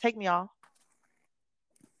 Take me off.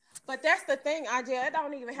 But that's the thing, Angèle. It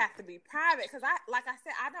don't even have to be private because like I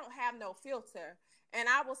said, I don't have no filter. And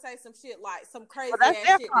I will say some shit like some crazy ass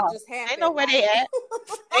shit that just happened. They know where they at.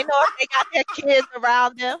 They know if they got their kids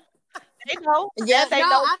around them. They know, Yeah, and they no,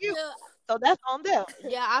 know I you. feel. So that's on them.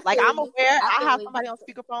 Yeah, I Like feel I'm you. aware I I feel have you. somebody on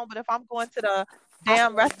speakerphone, but if I'm going to the I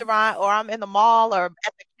damn feel you. restaurant or I'm in the mall or at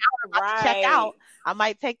the counter about to check Right. out, I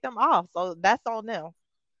might take them off. So that's on them.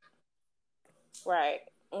 Right.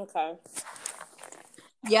 Okay.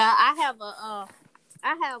 Yeah, I have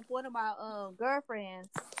one of my girlfriends.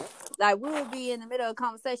 Like we would be in the middle of a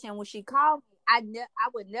conversation when she called me. I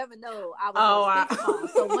would never know I was on speakerphone.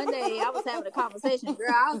 So one day I was having a conversation, girl.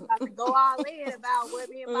 I was about to go all in about what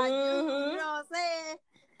me and my dude, you know what I'm saying?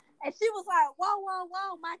 And she was like,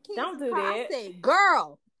 "Whoa, my kids Don't do call." that. I said,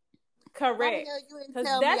 "Girl, correct." You didn't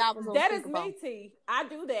tell me I was on that speakerphone. is me, T. I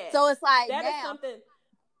do that. So it's like that now, is something.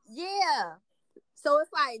 Yeah. So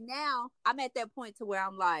it's like now I'm at that point to where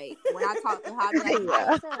I'm like, when I talk to her, I be like, "Hi,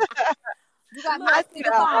 what's up? You got me on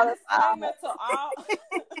speakerphone." Disclaimer to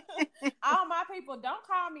all my people: don't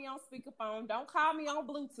call me on speakerphone. Don't call me on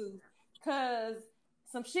Bluetooth, cause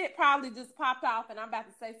some shit probably just popped off, and I'm about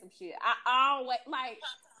to say some shit. I always like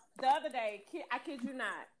the other day. I kid you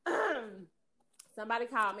not. Somebody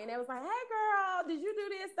called me and they was like, "Hey, girl, did you do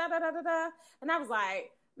this?" Da da da da da. And I was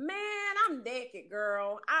like, "Man, I'm naked,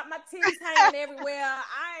 girl. My titties hanging everywhere.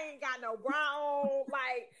 I ain't got no bra on."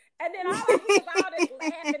 Like, and then all I hear is all this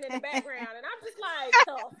laughing in the background, and I'm just like,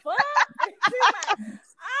 "The fuck?" And she's like,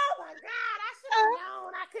 "Oh my god, I should have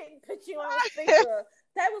known I couldn't put you on speaker."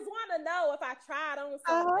 They was wanting to know if I tried on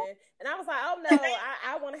something, and I was like, "Oh no,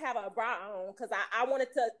 I want to have a bra on because I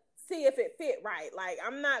wanted to see if it fit right. Like,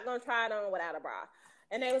 I'm not gonna try it on without a bra."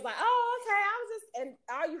 And they was like, "Oh, okay." I was just, and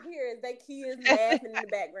all you hear is they kids laughing in the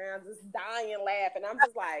background, just dying laughing. I'm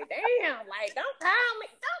just like, damn, like, don't call me,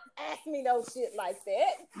 don't ask me no shit like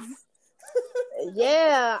that.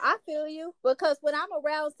 Yeah, I feel you. Because when I'm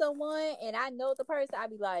around someone and I know the person, I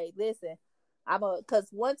be like, "Listen, because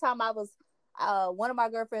one time I was, one of my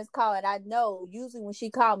girlfriends called, and I know usually when she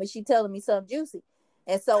called me, she telling me something juicy.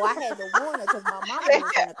 And so I had to warn her because my mama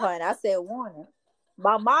was in the car, and I said, "Warn her.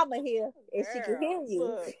 My mama here, and she can hear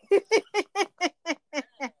you."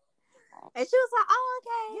 And she was like, "Oh,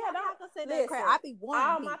 okay. Yeah, I'm not gonna say listen, that crap." I be warning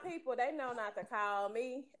all people. my people, they know not to call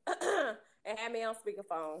me and have me on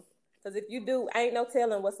speakerphone. Because if you do, ain't no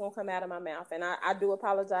telling what's gonna come out of my mouth. And I do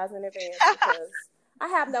apologize in advance because I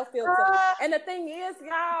have no filter. And the thing is,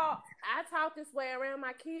 y'all, I talk this way around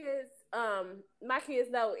my kids. My kids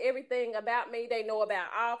know everything about me. They know about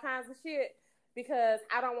all kinds of shit because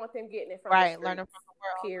I don't want them getting it from the streets, learning from the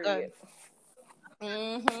world. Period.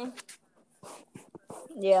 Mm-hmm.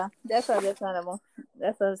 Yeah, that's understandable.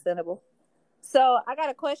 That's understandable. So I got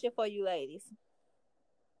a question for you, ladies.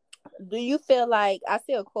 Do you feel like, I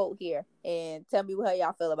see a quote here, and tell me how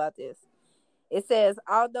y'all feel about this. It says,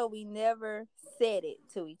 "Although we never said it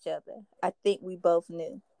to each other, I think we both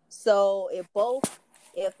knew." So if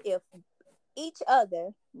each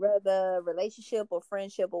other, whether relationship or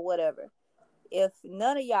friendship or whatever, if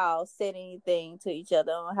none of y'all said anything to each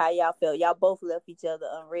other on how y'all felt, y'all both left each other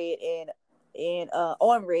unread and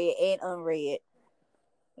unread and unread,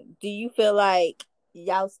 do you feel like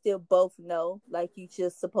y'all still both know, like you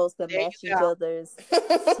just supposed to match each other's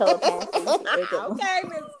telepathy? Okay,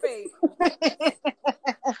 Miss P.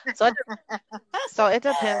 So it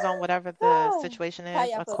depends on whatever the situation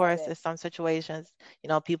is. Of course, in some situations,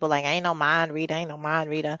 people like, ain't no mind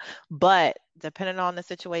reader. But depending on the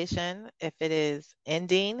situation, if it is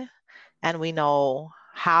ending and we know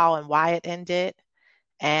how and why it ended,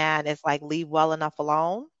 and it's like leave well enough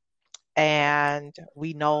alone, and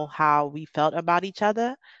we know how we felt about each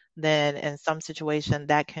other, then in some situation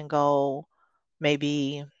that can go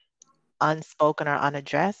maybe unspoken or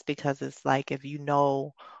unaddressed, because it's like if you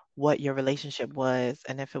know what your relationship was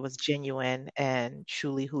and if it was genuine and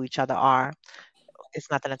truly who each other are,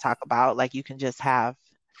 it's nothing to talk about. Like you can just have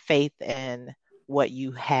faith in what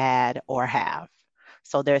you had or have.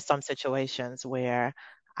 So there's some situations where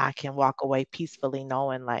I can walk away peacefully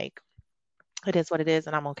knowing like it is what it is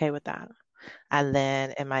and I'm okay with that. And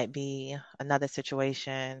then it might be another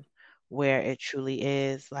situation where it truly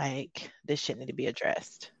is like this shit need to be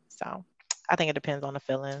addressed. So I think it depends on the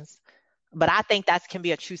feelings. But I think that can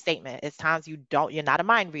be a true statement. It's times you're not a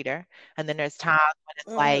mind reader. And then there's times when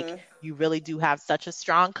it's like you really do have such a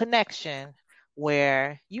strong connection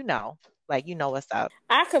where what's up.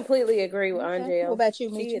 I completely agree with Angèle. What about you,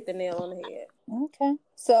 She hit the nail on the head. Okay.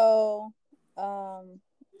 So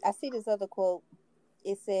I see this other quote.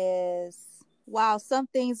 It says, "While some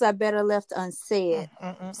things are better left unsaid,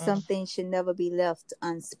 some things should never be left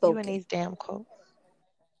unspoken." You and these damn quotes.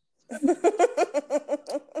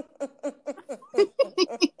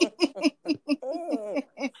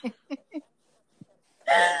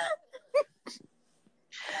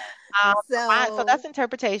 So that's So,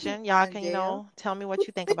 interpretation. Y'all can, Angel. tell me what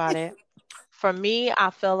you think about it. For me,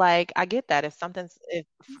 I feel like I get that. If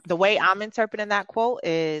the way I'm interpreting that quote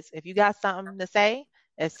is if you got something to say,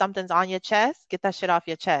 if something's on your chest, get that shit off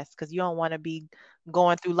your chest because you don't want to be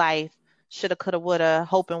going through life shoulda, coulda, woulda,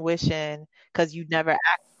 hoping, wishing because you never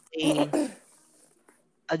actually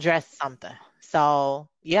addressed something. So,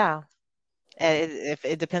 yeah, if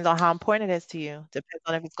it depends on how important it is to you, depends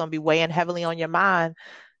on if it's going to be weighing heavily on your mind,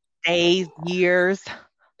 days, years,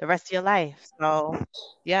 the rest of your life. So,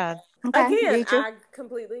 yeah. Okay, Again, Dietrich. I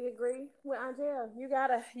completely agree with Angel. You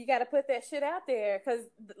gotta put that shit out there because,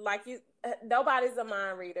 like nobody's a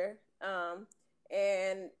mind reader.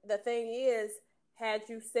 And the thing is, had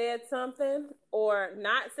you said something or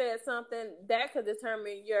not said something, that could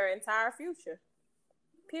determine your entire future.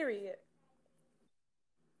 Period.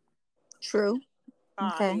 True.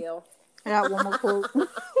 Ah, Okay. hell. I got one more quote.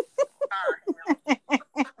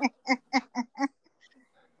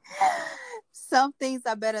 Some things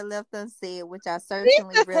are better left unsaid, which I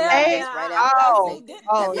certainly Hell realized yeah. right I after was I about to say say, this.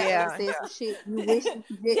 Oh Have y'all ever yeah, said yeah. some shit you wish you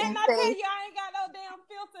didn't didn't I tell say? you I ain't got no damn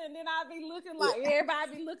filter? And then I be looking like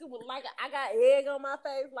everybody be looking with like I got egg on my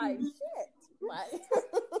face, like shit. Like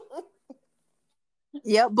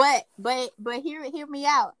Yeah, but hear me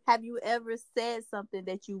out. Have you ever said something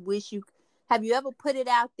that you wish you? Have you ever put it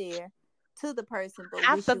out there to the person, but wish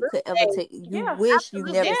you Absolutely. could ever take? You yeah, wish you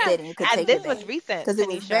never Absolutely. yeah. said it and could And take it this back was recent, because it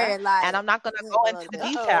was Tanisha, very and like. I'm not going to go into the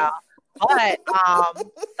detail, but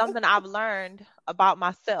something I've learned about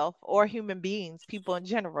myself or human beings, people in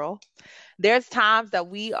general, there's times that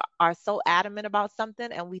we are so adamant about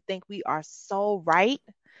something and we think we are so right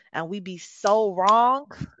and we be so wrong.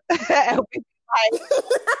 And we be like,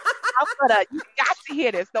 you got to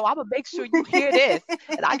hear this. No, I'm gonna make sure you hear this.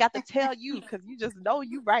 And I got to tell you because you just know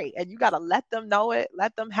you right. And you gotta let them know it,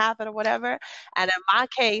 let them have it or whatever. And in my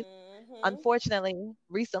case, Mm-hmm. unfortunately,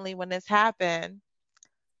 recently when this happened,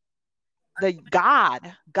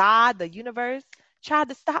 God, the universe, tried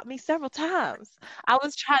to stop me several times. I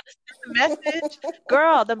was trying to send a message.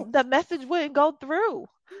 Girl, the message wouldn't go through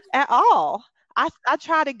at all. I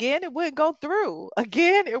tried again, it wouldn't go through.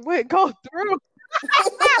 Again, it wouldn't go through.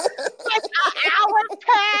 Like an hour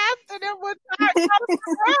passed and it would not come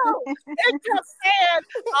through. It kept saying,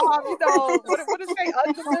 what did it say,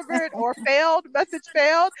 undelivered or failed, message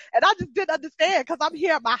failed. And I just didn't understand because I'm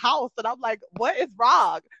here at my house and I'm like, what is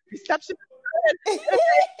wrong? Reception is good.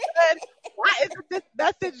 Internet is good. Why isn't this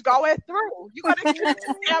message going through? You gotta get this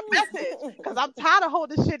damn message because I'm tired of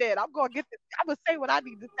holding shit in. I'm gonna get this. I'm gonna say what I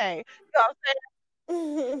need to say. You know what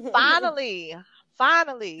I'm saying?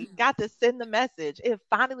 Finally got to send the message. It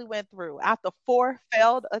finally went through after 4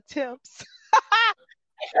 failed attempts.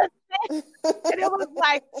 And it was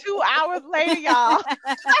like 2 hours later, y'all.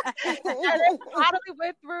 And it finally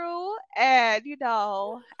went through. And,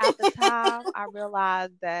 at the time, I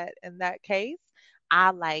realized that in that case,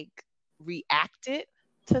 I like reacted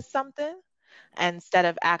to something instead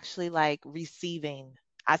of actually like receiving.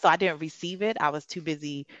 So I didn't receive it. I was too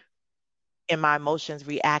busy in my emotions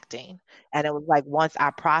reacting. And it was like once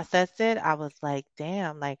I processed it, I was like,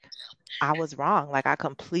 damn, like I was wrong. Like I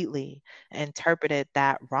completely interpreted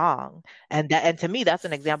that wrong. And to me that's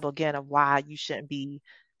an example again of why you shouldn't be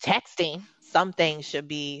texting. Some things should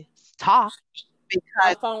be talked A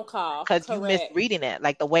because phone call, you correct. misreading it.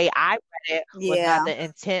 Like the way I read it was not Yeah, the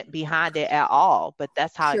intent behind it at all, but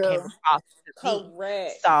that's how it came true. across to me.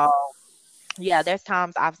 Correct. So yeah, there's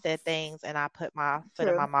times I've said things and I put my foot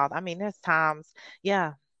in my True. mouth. I mean, there's times,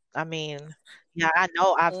 yeah. I mean, yeah, I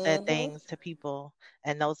know I've said Mm-hmm. things to people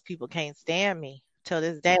and those people can't stand me till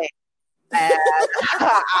this day. And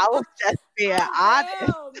I was just being Oh honest.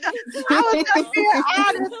 hell, me I too, was just girl. being Me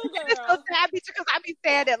honest. too, And it's so girl. sad because I be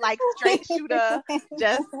saying it like straight shooter,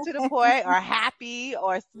 just to the point, or happy,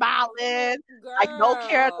 or smiling, like no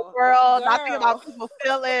care in the Girl. world, not thinking about Girl. people's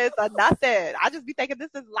feelings or nothing. I just be thinking this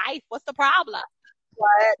is life. What's the problem? But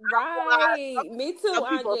I realize Right. Me too, some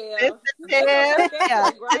people Angel. They gonna sensitive, take that to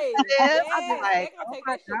yeah, the grave. sensitive. I'd be Yes, like, they gonna oh take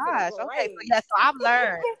my that shit to the gosh. Okay, so grave. yeah, so I've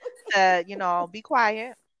learned to, be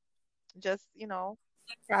quiet. Just,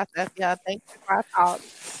 process. Yeah, thank you for our talk.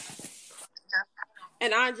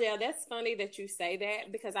 And Angel, that's funny that you say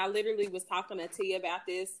that because I literally was talking to T about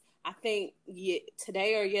this. I think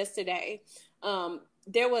today or yesterday.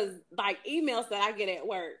 There was like emails that I get at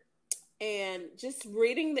work, and just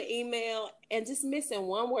reading the email and just missing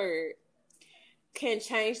one word can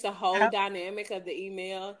change the whole Yeah, dynamic of the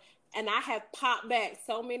email. And I have popped back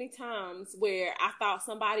so many times where I thought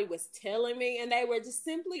somebody was telling me and they were just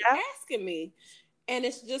simply yeah, asking me. And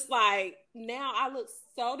it's just like now I look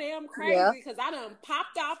so damn Yeah. crazy because I done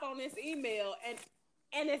popped off on this email and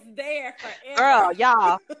and it's there forever. Girl,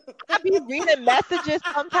 y'all, I be reading messages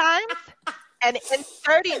sometimes and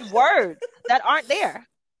inserting words that aren't there.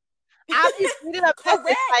 I be reading a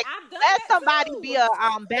message like, let somebody be a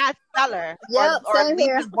bad speller or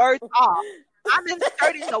leaving words off. I'm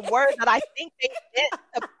inserting the word that I think they meant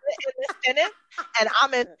to put in the sentence, and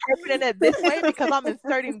I'm interpreting it this way because I'm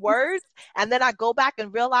inserting words, and then I go back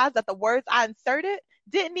and realize that the words I inserted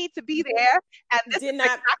didn't need to be there, and this is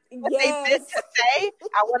exactly what they meant to say.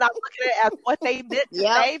 And when I look at it as what they meant to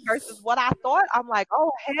say versus what I thought, I'm like,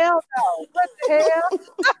 oh hell no! What the hell?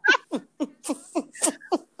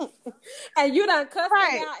 And you done cussed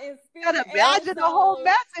it out in spirit. And imagine the whole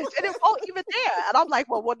message, and it won't even there. And I'm like,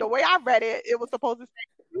 well, the way I read it, it was supposed to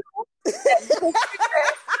say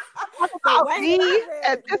about me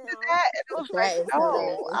and this and that. And it was like,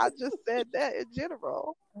 no, I just said that in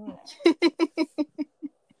general.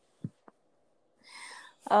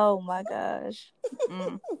 Oh my gosh.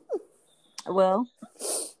 Well,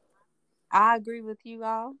 I agree with you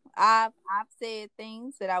all. I've said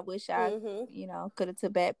things that I wish I, could have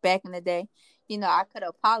took back in the day. I could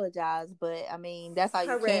apologize, but I mean that's all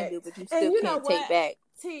you can do. But you still can't take back.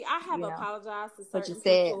 T, I have apologized to certain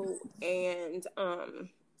people, and I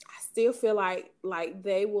still feel like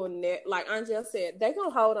they will like Angèle said, they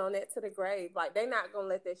gonna hold on that to the grave. Like they not gonna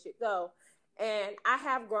let that shit go. And I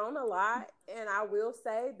have grown a lot, and I will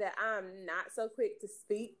say that I'm not so quick to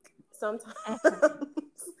speak sometimes.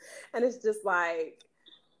 And it's just like,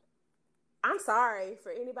 I'm sorry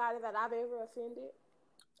for anybody that I've ever offended.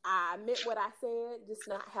 I meant what I said, just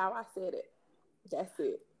not how I said it. That's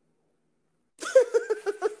it.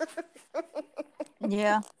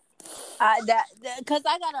 Yeah. Cause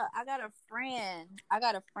I got a friend,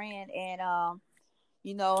 and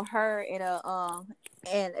her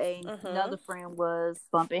and another friend was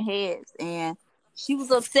bumping heads, and she was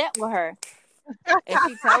upset with her, and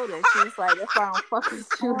she told her, she was like, "That's why I'm fucking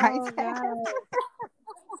with you right there."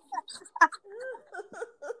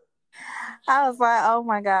 I was like, "Oh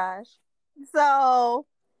my gosh!" So,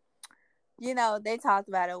 they talked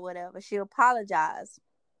about it, or whatever. She apologized.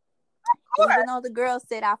 Even though the girl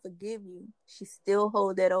said, "I forgive you," she still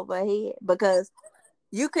hold that over her head, because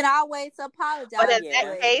you can always apologize. But in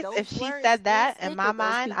that case, if she said that, in my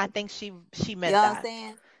mind, I think she meant that. What I'm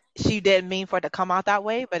saying? She didn't mean for it to come out that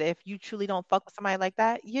way. But if you truly don't fuck with somebody like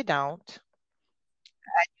that, you don't.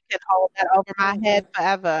 You can hold that over my head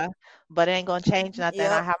forever, but it ain't gonna change nothing.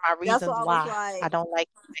 I have my reasons why I don't like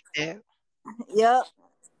it. Yep.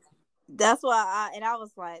 That's why I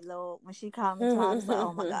was like, Lord, when she called me, I was like,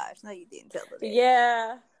 oh my gosh, no, you didn't tell her that.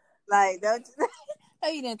 Yeah. Like, no,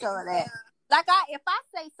 you didn't tell her that. Like, if I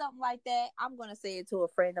say something like that, I'm gonna say it to a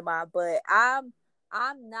friend of mine, but I'm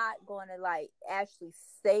not gonna actually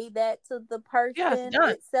say that to the person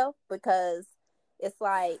itself, because it's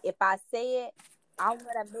like, if I say it, I'm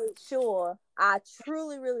gonna make sure I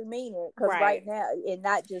truly, really mean it, because right now, and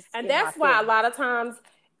not just. And that's why a lot of times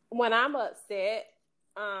when I'm upset,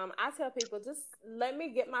 I tell people, just let me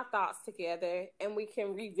get my thoughts together and we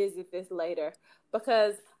can revisit this later.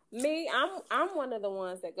 Because me, I'm one of the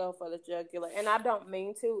ones that go for the jugular, and I don't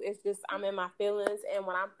mean to. It's just I'm in my feelings, and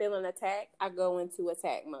when I'm feeling attacked, I go into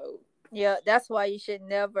attack mode. Yeah, that's why you should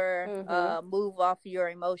never move off your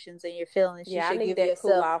emotions and your feelings. You should give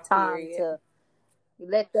yourself time to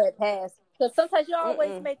let that pass. Because sometimes you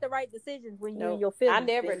always make the right decisions when you're in your feelings. I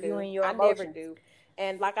never do. I never do.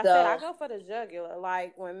 And like I said, I go for the jugular.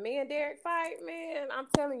 Like when me and Derek fight, man, I'm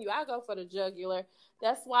telling you, I go for the jugular.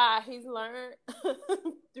 That's why he's learned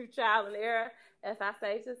through trial and error. As I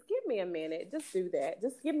say, just give me a minute. Just do that.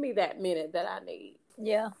 Just give me that minute that I need.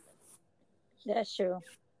 Yeah, that's true.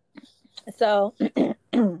 So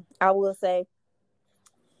I will say,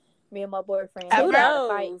 me and my boyfriend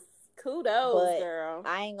kudos, but girl.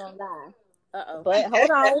 I ain't gonna lie. But hold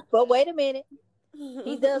on. But wait a minute.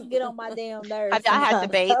 He does get on my damn nerves. I had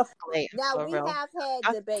debates. Now we have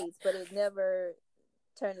had debates, but it never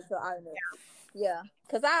turned into argument. Yeah,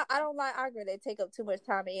 because I don't like arguing. They take up too much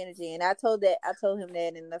time and energy, and I told him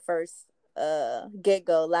that in the first get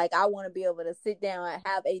go. Like, I want to be able to sit down and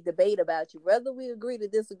have a debate about you, whether we agree to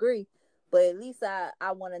disagree. But at least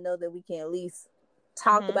I want to know that we can at least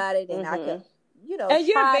talk about it, and I can, and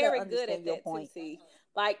you're try very to good at your that point. too.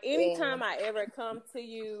 Like anytime I ever come to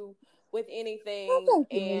you with anything,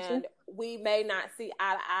 and we may not see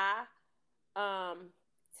eye to eye,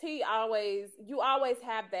 you always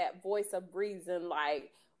have that voice of reason,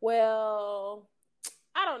 like, well,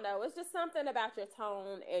 I don't know, it's just something about your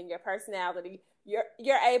tone and your personality. You're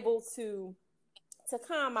able to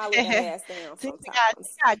calm my little ass down sometimes.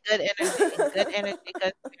 She got good energy. Good energy.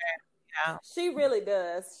 Good. Yeah. She really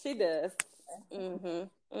does. She does.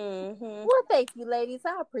 Well, thank you, ladies.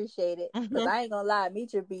 I appreciate it. Because I ain't gonna lie,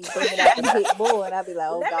 Mitra be bringing out the hit bull, and I be like,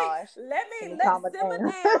 oh gosh. Let me simmer down.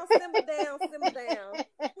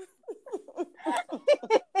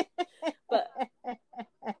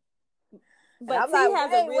 But T like,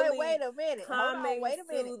 has a really wait a minute. Calming,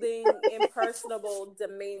 soothing, impersonable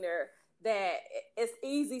demeanor that it's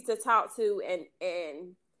easy to talk to,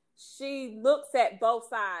 and she looks at both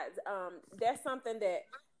sides. That's something that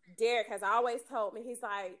Derek has always told me. He's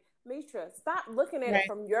like, Mitra, stop looking at it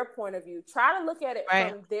from your point of view. Try to look at it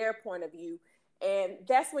from their point of view. And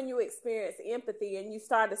that's when you experience empathy and you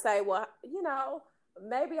start to say, well, you know,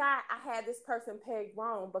 maybe I had this person pegged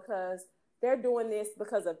wrong because they're doing this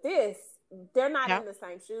because of this. They're not in the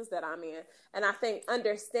same shoes that I'm in. And I think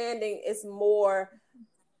understanding is more,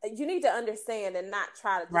 you need to understand and not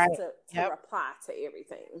try to to reply to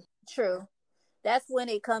everything. True. That's when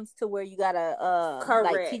it comes to where you gotta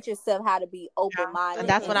like teach yourself how to be open minded. And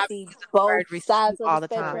that's when I see both sides all the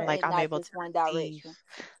time. Like I'm able to one direction,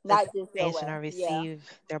 not just or receive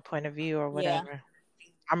their point of view or whatever.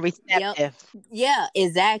 I'm receptive. Yeah,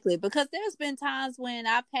 exactly. Because there's been times when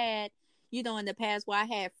I've had, you know, in the past where I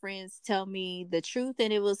had friends tell me the truth,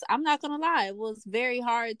 and it was, I'm not gonna lie, it was very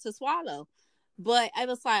hard to swallow. But I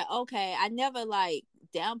was like, okay, I never like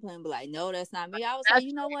downplay and be like, no, that's not me. I was like,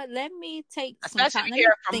 you know what? Let me take some time. Let me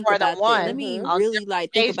think about it. Let me really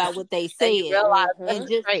like think about what they said and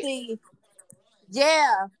just see.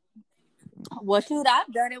 Yeah. Well, shoot,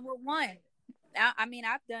 I've done it with one. I mean,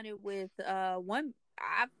 I've done it with one.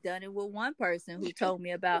 I've done it with one person who told me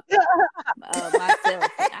about myself.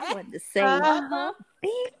 I wanted to say,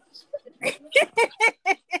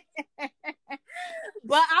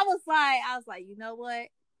 but I was like, you know what?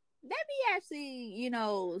 Let me actually, you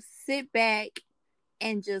know, sit back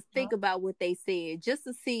and just think about what they said, just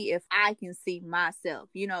to see if I can see myself,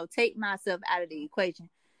 you know, take myself out of the equation.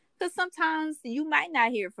 Because sometimes you might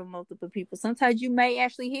not hear from multiple people. Sometimes you may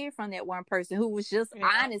actually hear from that one person who was just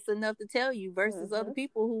honest enough to tell you versus other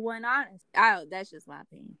people who weren't honest. That's just my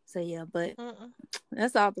opinion. So, yeah, but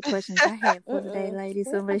that's all the questions I have for today, ladies.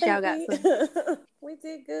 Unless y'all got something. We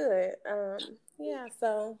did good. Yeah,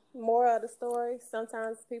 so moral of the story,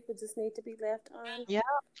 sometimes people just need to be left on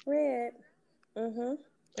red.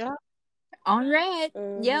 Yeah. On red.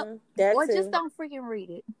 Yep. Or just don't freaking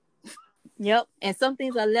read it. Yep, and some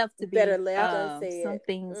things are left to be better left unsaid. Some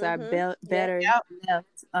things are better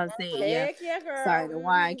left unsaid. Yeah, girl. Sorry, the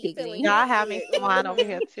wine kicked in. Y'all have me some wine over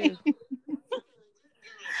here too.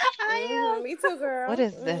 Me too, girl. What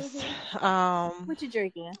is this? What you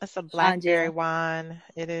drinking? It's a blackberry wine.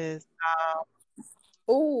 It is.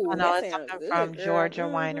 Oh, no, it's something good, from Georgia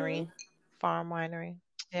Winery, Farm Winery.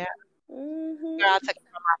 Yeah. Girl, I took it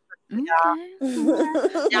from my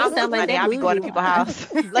y'all sound like I'll be going to people's house.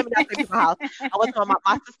 Let me not say people's house. I was with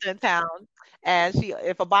my sister in town, and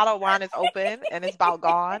if a bottle of wine is open and it's about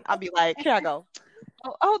gone, I'll be like, here I go.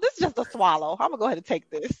 Oh, this is just a swallow. I'm gonna go ahead and take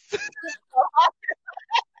this.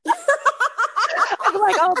 I'm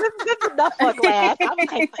like, oh, this is enough for a glass. I'm gonna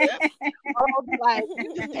take this. I'll be like,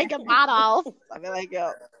 just take a bottle. I'll be like,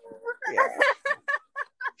 yo. Yeah.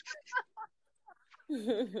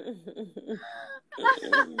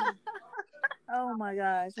 Oh my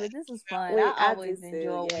gosh, but this is fun. I always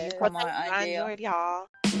enjoy when you come on. I enjoyed y'all.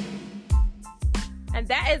 And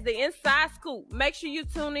that is the Inside Scoop. Make sure you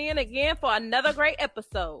tune in again for another great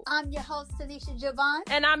episode. I'm your host, Tanisha Javon.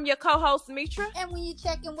 And I'm your co-host, Mitra. And when you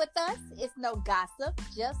check in with us, it's no gossip,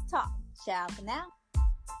 just talk. Ciao for now.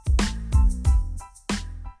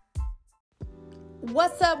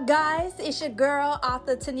 What's up, guys? It's your girl,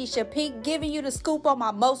 author Tanisha Peak, giving you the scoop on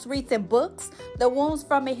my most recent books, The Wounds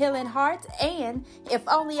from a Healing Heart, and If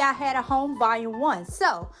Only I Had a Home, Volume 1.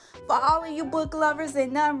 So, for all of you book lovers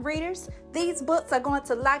and non-readers, these books are going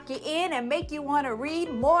to lock you in and make you want to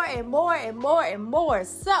read more and more and more and more.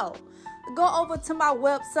 So, go over to my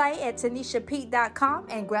website at tanishapeak.com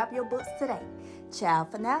and grab your books today. Ciao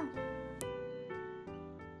for now.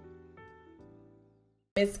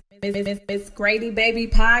 It's Grady Baby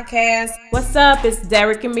Podcast. What's up? It's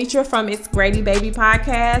Derek and Mitra from It's Grady Baby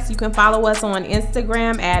Podcast. You can follow us on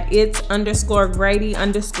Instagram at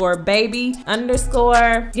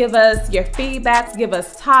it's_Grady_baby_. Give us your feedbacks. Give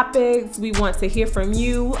us topics. We want to hear from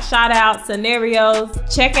you. Shout out scenarios.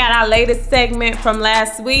 Check out our latest segment from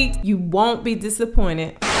last week. You won't be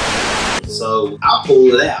disappointed. So I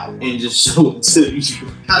pull it out and just show it to you.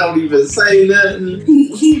 I don't even say nothing.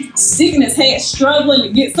 He's sticking his head, struggling to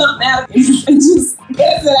get something out of it, and just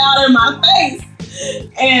gets it out in my face.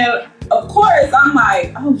 And of course, I'm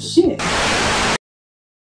like, oh shit.